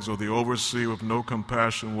dogs or the overseer with no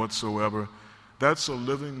compassion whatsoever. That's a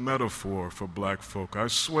living metaphor for black folk. I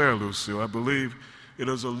swear, Lucille, I believe it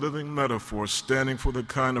is a living metaphor standing for the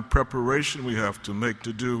kind of preparation we have to make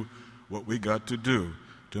to do what we got to do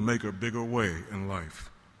to make a bigger way in life.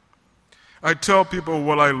 I tell people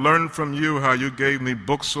what I learned from you, how you gave me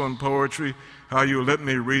books on poetry, how you let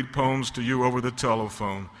me read poems to you over the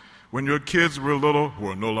telephone. When your kids were little, who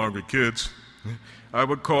are no longer kids, I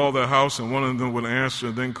would call the house and one of them would answer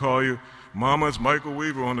and then call you, Mama, it's Michael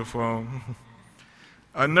Weaver on the phone.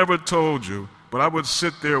 I never told you, but I would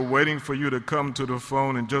sit there waiting for you to come to the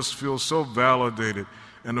phone and just feel so validated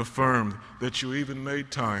and affirmed that you even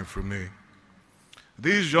made time for me.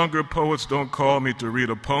 These younger poets don't call me to read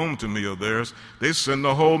a poem to me of theirs. They send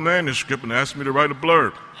the whole manuscript and ask me to write a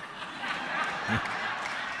blurb.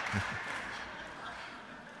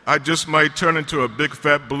 I just might turn into a big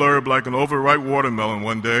fat blurb like an overripe watermelon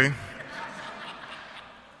one day.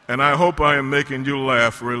 And I hope I am making you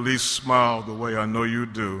laugh or at least smile the way I know you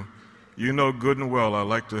do. You know good and well I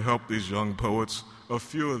like to help these young poets. A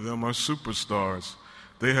few of them are superstars.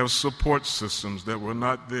 They have support systems that were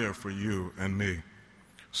not there for you and me.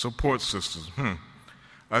 Support systems.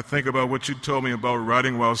 I think about what you told me about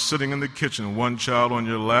writing while sitting in the kitchen, one child on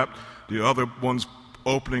your lap, the other one's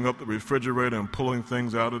opening up the refrigerator and pulling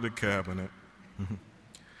things out of the cabinet.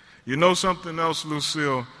 You know something else,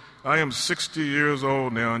 Lucille? I am 60 years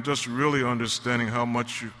old now and just really understanding how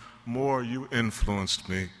much more you influenced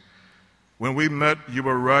me. When we met, you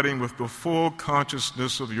were writing with the full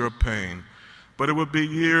consciousness of your pain, but it would be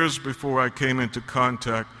years before I came into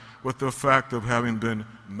contact with the fact of having been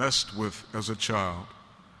messed with as a child.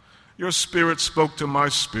 Your spirit spoke to my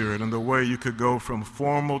spirit in the way you could go from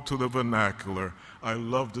formal to the vernacular. I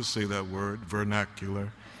love to say that word,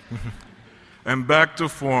 vernacular. And back to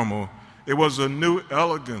formal. It was a new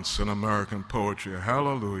elegance in American poetry.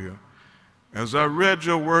 Hallelujah. As I read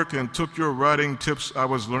your work and took your writing tips, I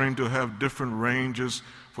was learning to have different ranges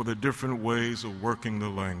for the different ways of working the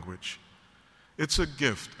language. It's a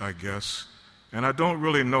gift, I guess, and I don't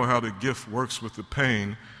really know how the gift works with the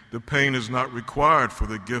pain. The pain is not required for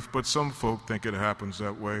the gift, but some folk think it happens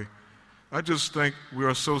that way. I just think we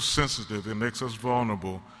are so sensitive, it makes us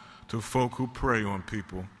vulnerable to folk who prey on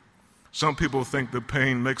people. Some people think the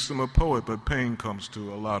pain makes them a poet, but pain comes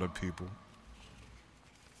to a lot of people.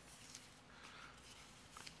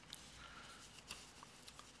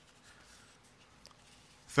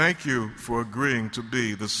 Thank you for agreeing to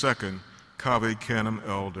be the second Cave Canem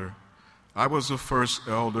elder. I was the first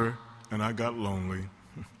elder, and I got lonely.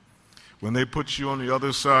 When they put you on the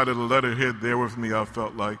other side of the letterhead there with me, I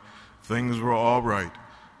felt like things were all right.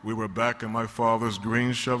 We were back in my father's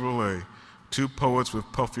green Chevrolet, two poets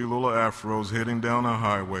with puffy little afros heading down a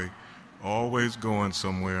highway, always going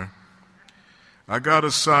somewhere. I got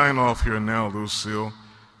a sign off here now, Lucille,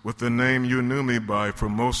 with the name you knew me by for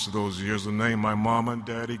most of those years, the name my mom and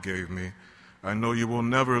daddy gave me. I know you will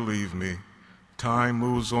never leave me. Time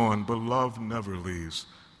moves on, but love never leaves.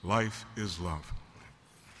 Life is love.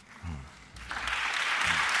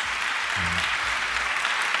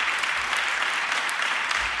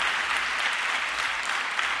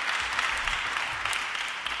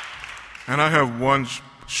 And I have one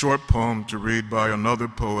short poem to read by another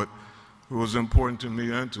poet who was important to me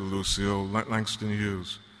and to Lucille, Langston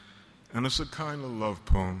Hughes. And it's a kind of love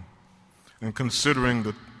poem. And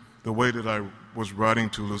considering the way that I was writing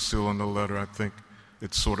to Lucille in the letter, I think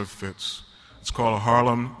it sort of fits. It's called a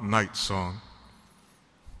Harlem Night Song.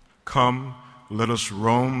 Come, let us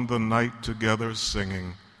roam the night together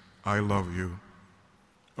singing, I love you.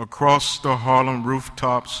 Across the Harlem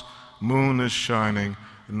rooftops, moon is shining,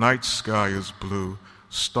 night sky is blue,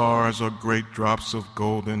 stars are great drops of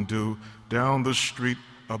golden dew. Down the street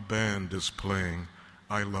a band is playing,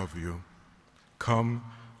 I love you. Come,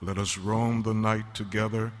 let us roam the night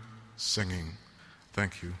together singing.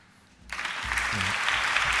 Thank you.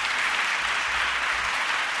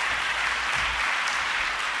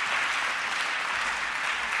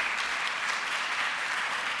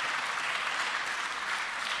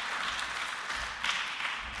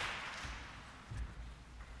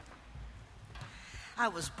 I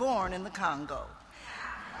was born in the Congo.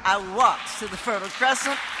 I walked to the Fertile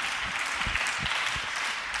Crescent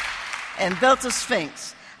and built a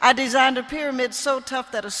sphinx. I designed a pyramid so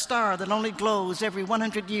tough that a star that only glows every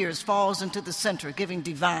 100 years falls into the center, giving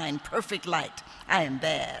divine, perfect light. I am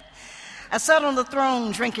bad. I sat on the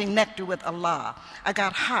throne drinking nectar with Allah. I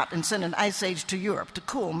got hot and sent an ice age to Europe to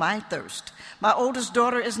cool my thirst. My oldest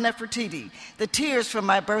daughter is Nefertiti. The tears from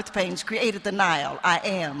my birth pains created the Nile. I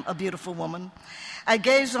am a beautiful woman. I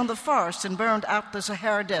gazed on the forest and burned out the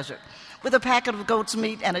Sahara Desert. With a packet of goat's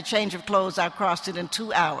meat and a change of clothes, I crossed it in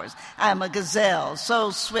 2 hours. I am a gazelle,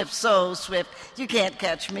 so swift, you can't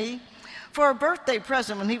catch me. For a birthday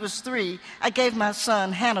present when he was 3, I gave my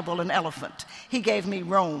son Hannibal an elephant. He gave me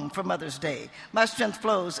Rome for Mother's Day. My strength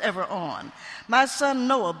flows ever on. My son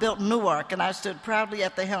Noah built Newark, and I stood proudly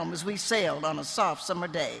at the helm as we sailed on a soft summer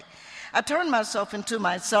day. I turned myself into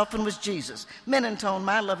myself and was Jesus. Men intone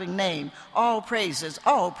my loving name. All praises,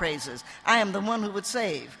 I am the one who would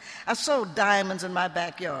save. I sowed diamonds in my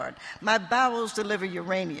backyard. My bowels deliver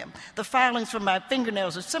uranium. The filings from my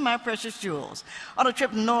fingernails are semi-precious jewels. On a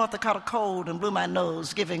trip north, I caught a cold and blew my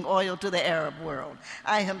nose, giving oil to the Arab world.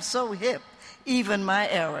 I am so hip, even my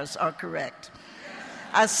errors are correct.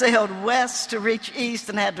 I sailed west to reach east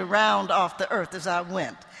and had to round off the earth as I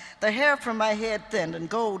went. The hair from my head thinned, and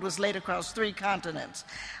gold was laid across 3 continents.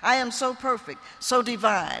 I am so perfect, so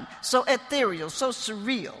divine, so ethereal, so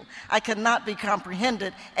surreal. I cannot be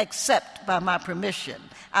comprehended except by my permission.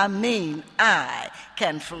 I mean, I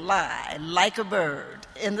can fly like a bird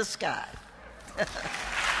in the sky.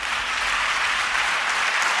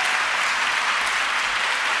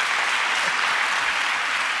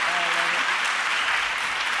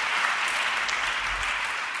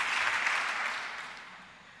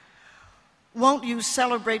 Won't you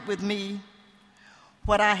celebrate with me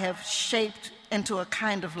what I have shaped into a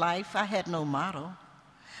kind of life? I had no motto.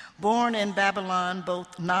 Born in Babylon,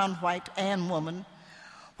 both non-white and woman,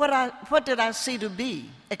 what did I see to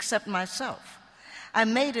be except myself? I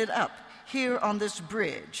made it up here on this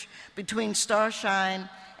bridge between starshine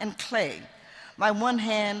and clay, my one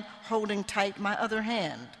hand holding tight my other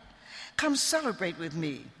hand. Come celebrate with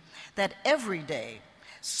me that every day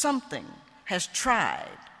something has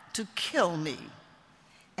tried to kill me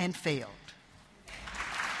and failed.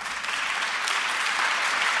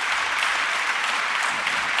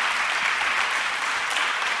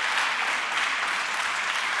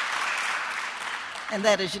 And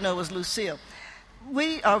that, as you know, was Lucille.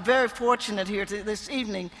 We are very fortunate here this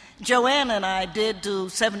evening. Joanna and I did do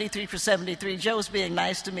 73 for 73. Joe's being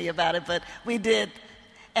nice to me about it, but we did,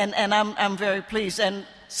 and I'm very pleased. And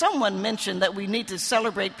someone mentioned that we need to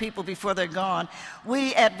celebrate people before they're gone.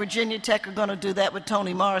 We at Virginia Tech are going to do that with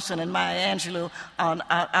Toni Morrison and Maya Angelou on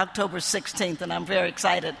October 16th, and I'm very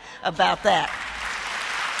excited about that.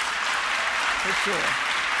 For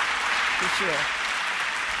sure.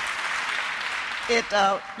 It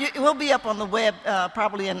will be up on the web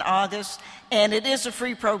probably in August, and it is a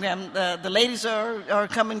free program. The ladies are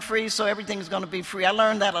coming free, so everything is going to be free. I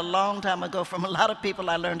learned that a long time ago from a lot of people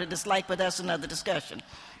I learned to dislike, but that's another discussion.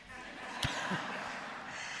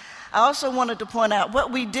 I also wanted to point out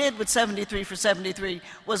what we did with 73 for 73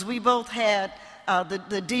 was we both had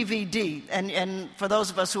the DVD, and for those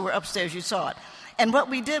of us who were upstairs, you saw it. And what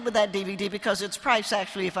we did with that DVD, because it's priced,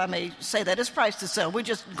 actually, if I may say that, it's priced to sell. We're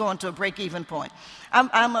just going to a break-even point.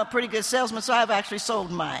 I'm a pretty good salesman, so I've actually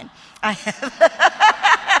sold mine. I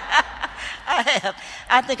I have.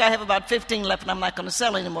 I think I have about 15 left, and I'm not going to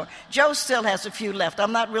sell anymore. Joe still has a few left.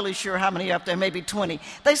 I'm not really sure how many are up there, maybe 20.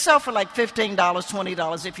 They sell for like $15,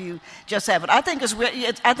 $20 if you just have it. I think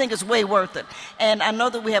it's way worth it. And I know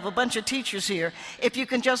that we have a bunch of teachers here. If you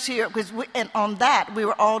can just hear, and on that, we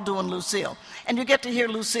were all doing Lucille. And you get to hear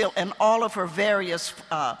Lucille in all of her various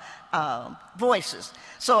voices.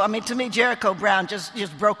 So, I mean, to me, Jericho Brown just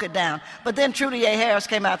broke it down. But then Trudy A. Harris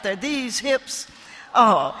came out there. These hips,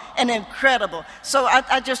 and incredible. So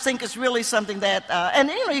I just think it's really something that, and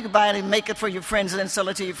you know, you can buy it and make it for your friends and then sell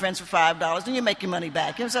it to your friends for $5 and you make your money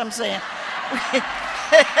back. You know what I'm saying?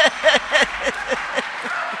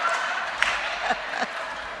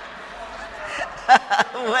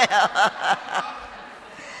 Well,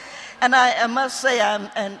 and I must say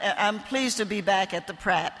I'm pleased to be back at the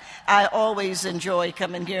Pratt. I always enjoy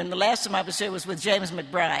coming here. And the last time I was here was with James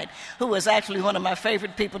McBride, who was actually one of my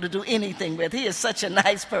favorite people to do anything with. He is such a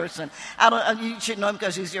nice person. You should know him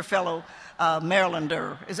because he's your fellow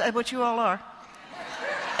Marylander. Is that what you all are?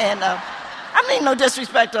 And I mean no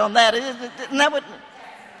disrespect on that. Isn't that what?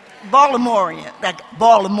 Baltimorean.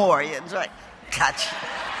 Baltimoreans, right? Gotcha.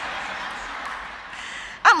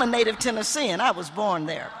 I'm a native Tennessean. I was born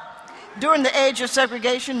there. During the age of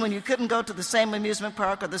segregation, when you couldn't go to the same amusement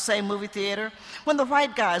park or the same movie theater, when the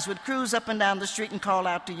white guys would cruise up and down the street and call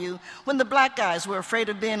out to you, when the black guys were afraid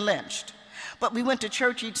of being lynched. But we went to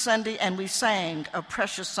church each Sunday and we sang a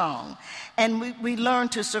precious song. And we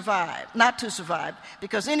learned to survive, not to survive,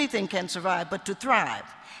 because anything can survive, but to thrive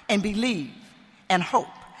and believe and hope.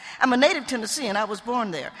 I'm a native Tennessean. I was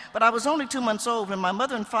born there. But I was only 2 months old when my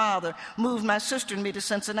mother and father moved my sister and me to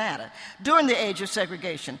Cincinnati during the age of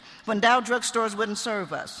segregation, when Dow drugstores wouldn't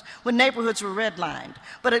serve us, when neighborhoods were redlined.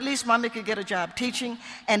 But at least Mommy could get a job teaching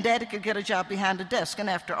and Daddy could get a job behind a desk. And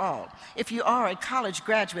after all, if you are a college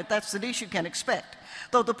graduate, that's the least you can expect.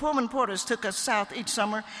 Though the Pullman Porters took us south each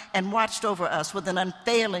summer and watched over us with an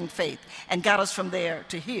unfailing faith and got us from there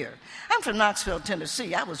to here. I'm from Knoxville,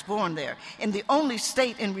 Tennessee. I was born there, in the only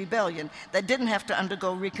state in rebellion that didn't have to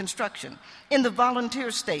undergo Reconstruction, in the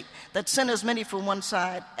volunteer state that sent as many from one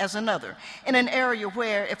side as another, in an area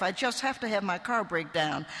where, if I just have to have my car break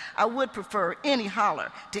down, I would prefer any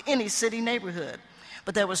holler to any city neighborhood.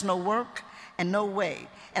 But there was no work and no way,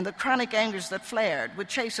 and the chronic angers that flared would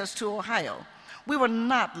chase us to Ohio. We were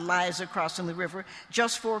not Liza crossing the river,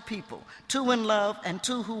 just 4 people, 2 in love and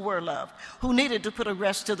 2 who were loved, who needed to put a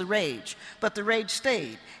rest to the rage. But the rage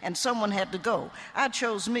stayed, and someone had to go. I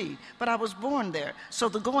chose me, but I was born there, so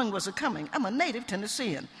the going was a coming. I'm a native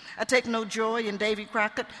Tennessean. I take no joy in Davy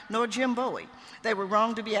Crockett nor Jim Bowie. They were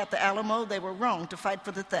wrong to be at the Alamo. They were wrong to fight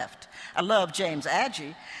for the theft. I loved James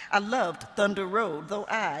Agee. I loved Thunder Road, though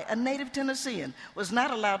I, a native Tennessean, was not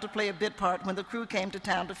allowed to play a bit part when the crew came to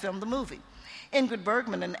town to film the movie. Ingrid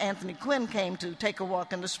Bergman and Anthony Quinn came to take a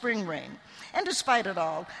walk in the spring rain. And despite it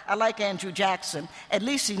all, I like Andrew Jackson. At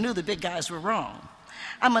least he knew the big guys were wrong.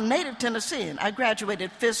 I'm a native Tennessean. I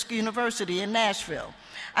graduated Fisk University in Nashville.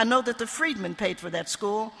 I know that the freedmen paid for that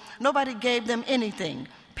school. Nobody gave them anything.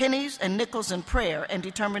 Pennies and nickels and prayer and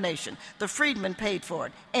determination. The freedmen paid for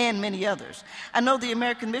it, and many others. I know the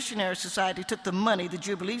American Missionary Society took the money the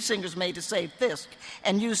Jubilee Singers made to save Fisk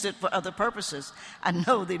and used it for other purposes. I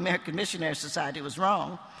know the American Missionary Society was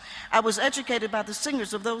wrong. I was educated by the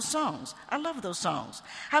singers of those songs. I love those songs.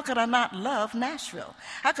 How could I not love Nashville?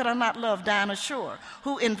 How could I not love Dinah Shore,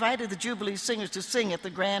 who invited the Jubilee Singers to sing at the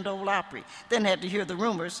Grand Ole Opry, then had to hear the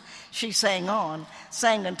rumors? She sang on,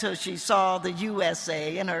 sang until she saw the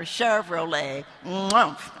USA in her Chevrolet.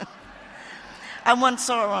 I once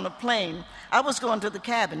saw her on a plane. I was going to the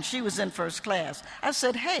cabin. She was in first class. I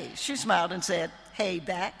said, "Hey." She smiled and said, "Hey,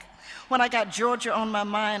 back." When I got Georgia on my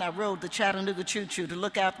mind, I rode the Chattanooga Choo-Choo to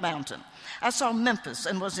Lookout Mountain. I saw Memphis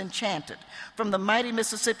and was enchanted. From the mighty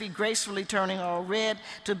Mississippi gracefully turning all red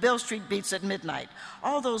to Beale Street beats at midnight.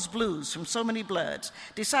 All those blues from so many bloods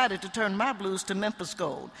decided to turn my blues to Memphis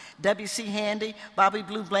gold. W.C. Handy, Bobby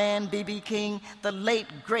Blue Bland, B.B. King, the late,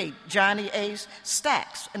 great Johnny Ace,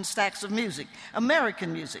 stacks and stacks of music,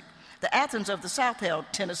 American music. The Athens of the South held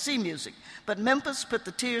Tennessee music, but Memphis put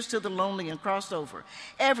the tears to the lonely and crossed over.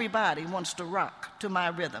 Everybody wants to rock to my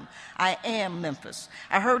rhythm. I am Memphis.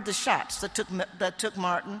 I heard the shots that took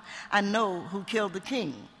Martin. I know who killed the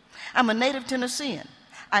king. I'm a native Tennessean.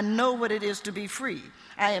 I know what it is to be free.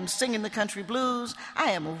 I am singing the country blues.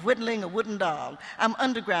 I am whittling a wooden doll. I'm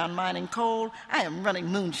underground mining coal. I am running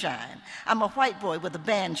moonshine. I'm a white boy with a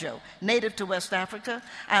banjo, native to West Africa.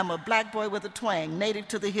 I am a black boy with a twang, native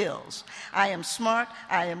to the hills. I am smart.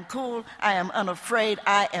 I am cool. I am unafraid.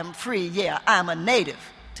 I am free. Yeah, I'm a native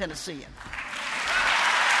Tennessean.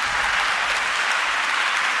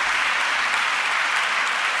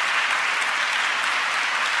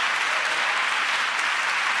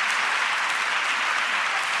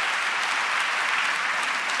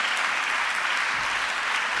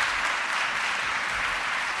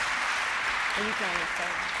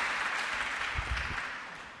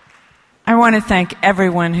 I want to thank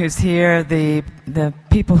everyone who's here, the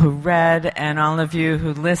people who read, and all of you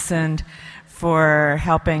who listened for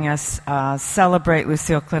helping us celebrate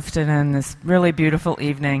Lucille Clifton in this really beautiful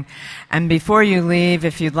evening. And before you leave,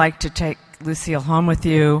 if you'd like to take Lucille home with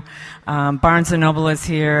you, Barnes & Noble is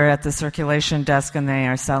here at the circulation desk, and they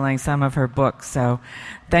are selling some of her books. So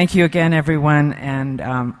thank you again, everyone,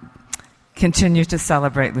 and continue to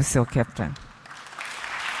celebrate Lucille Clifton.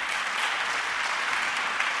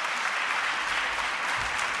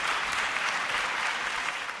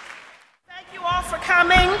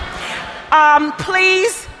 Coming.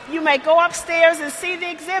 Please, you may go upstairs and see the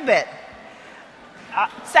exhibit.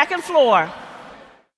 Second floor.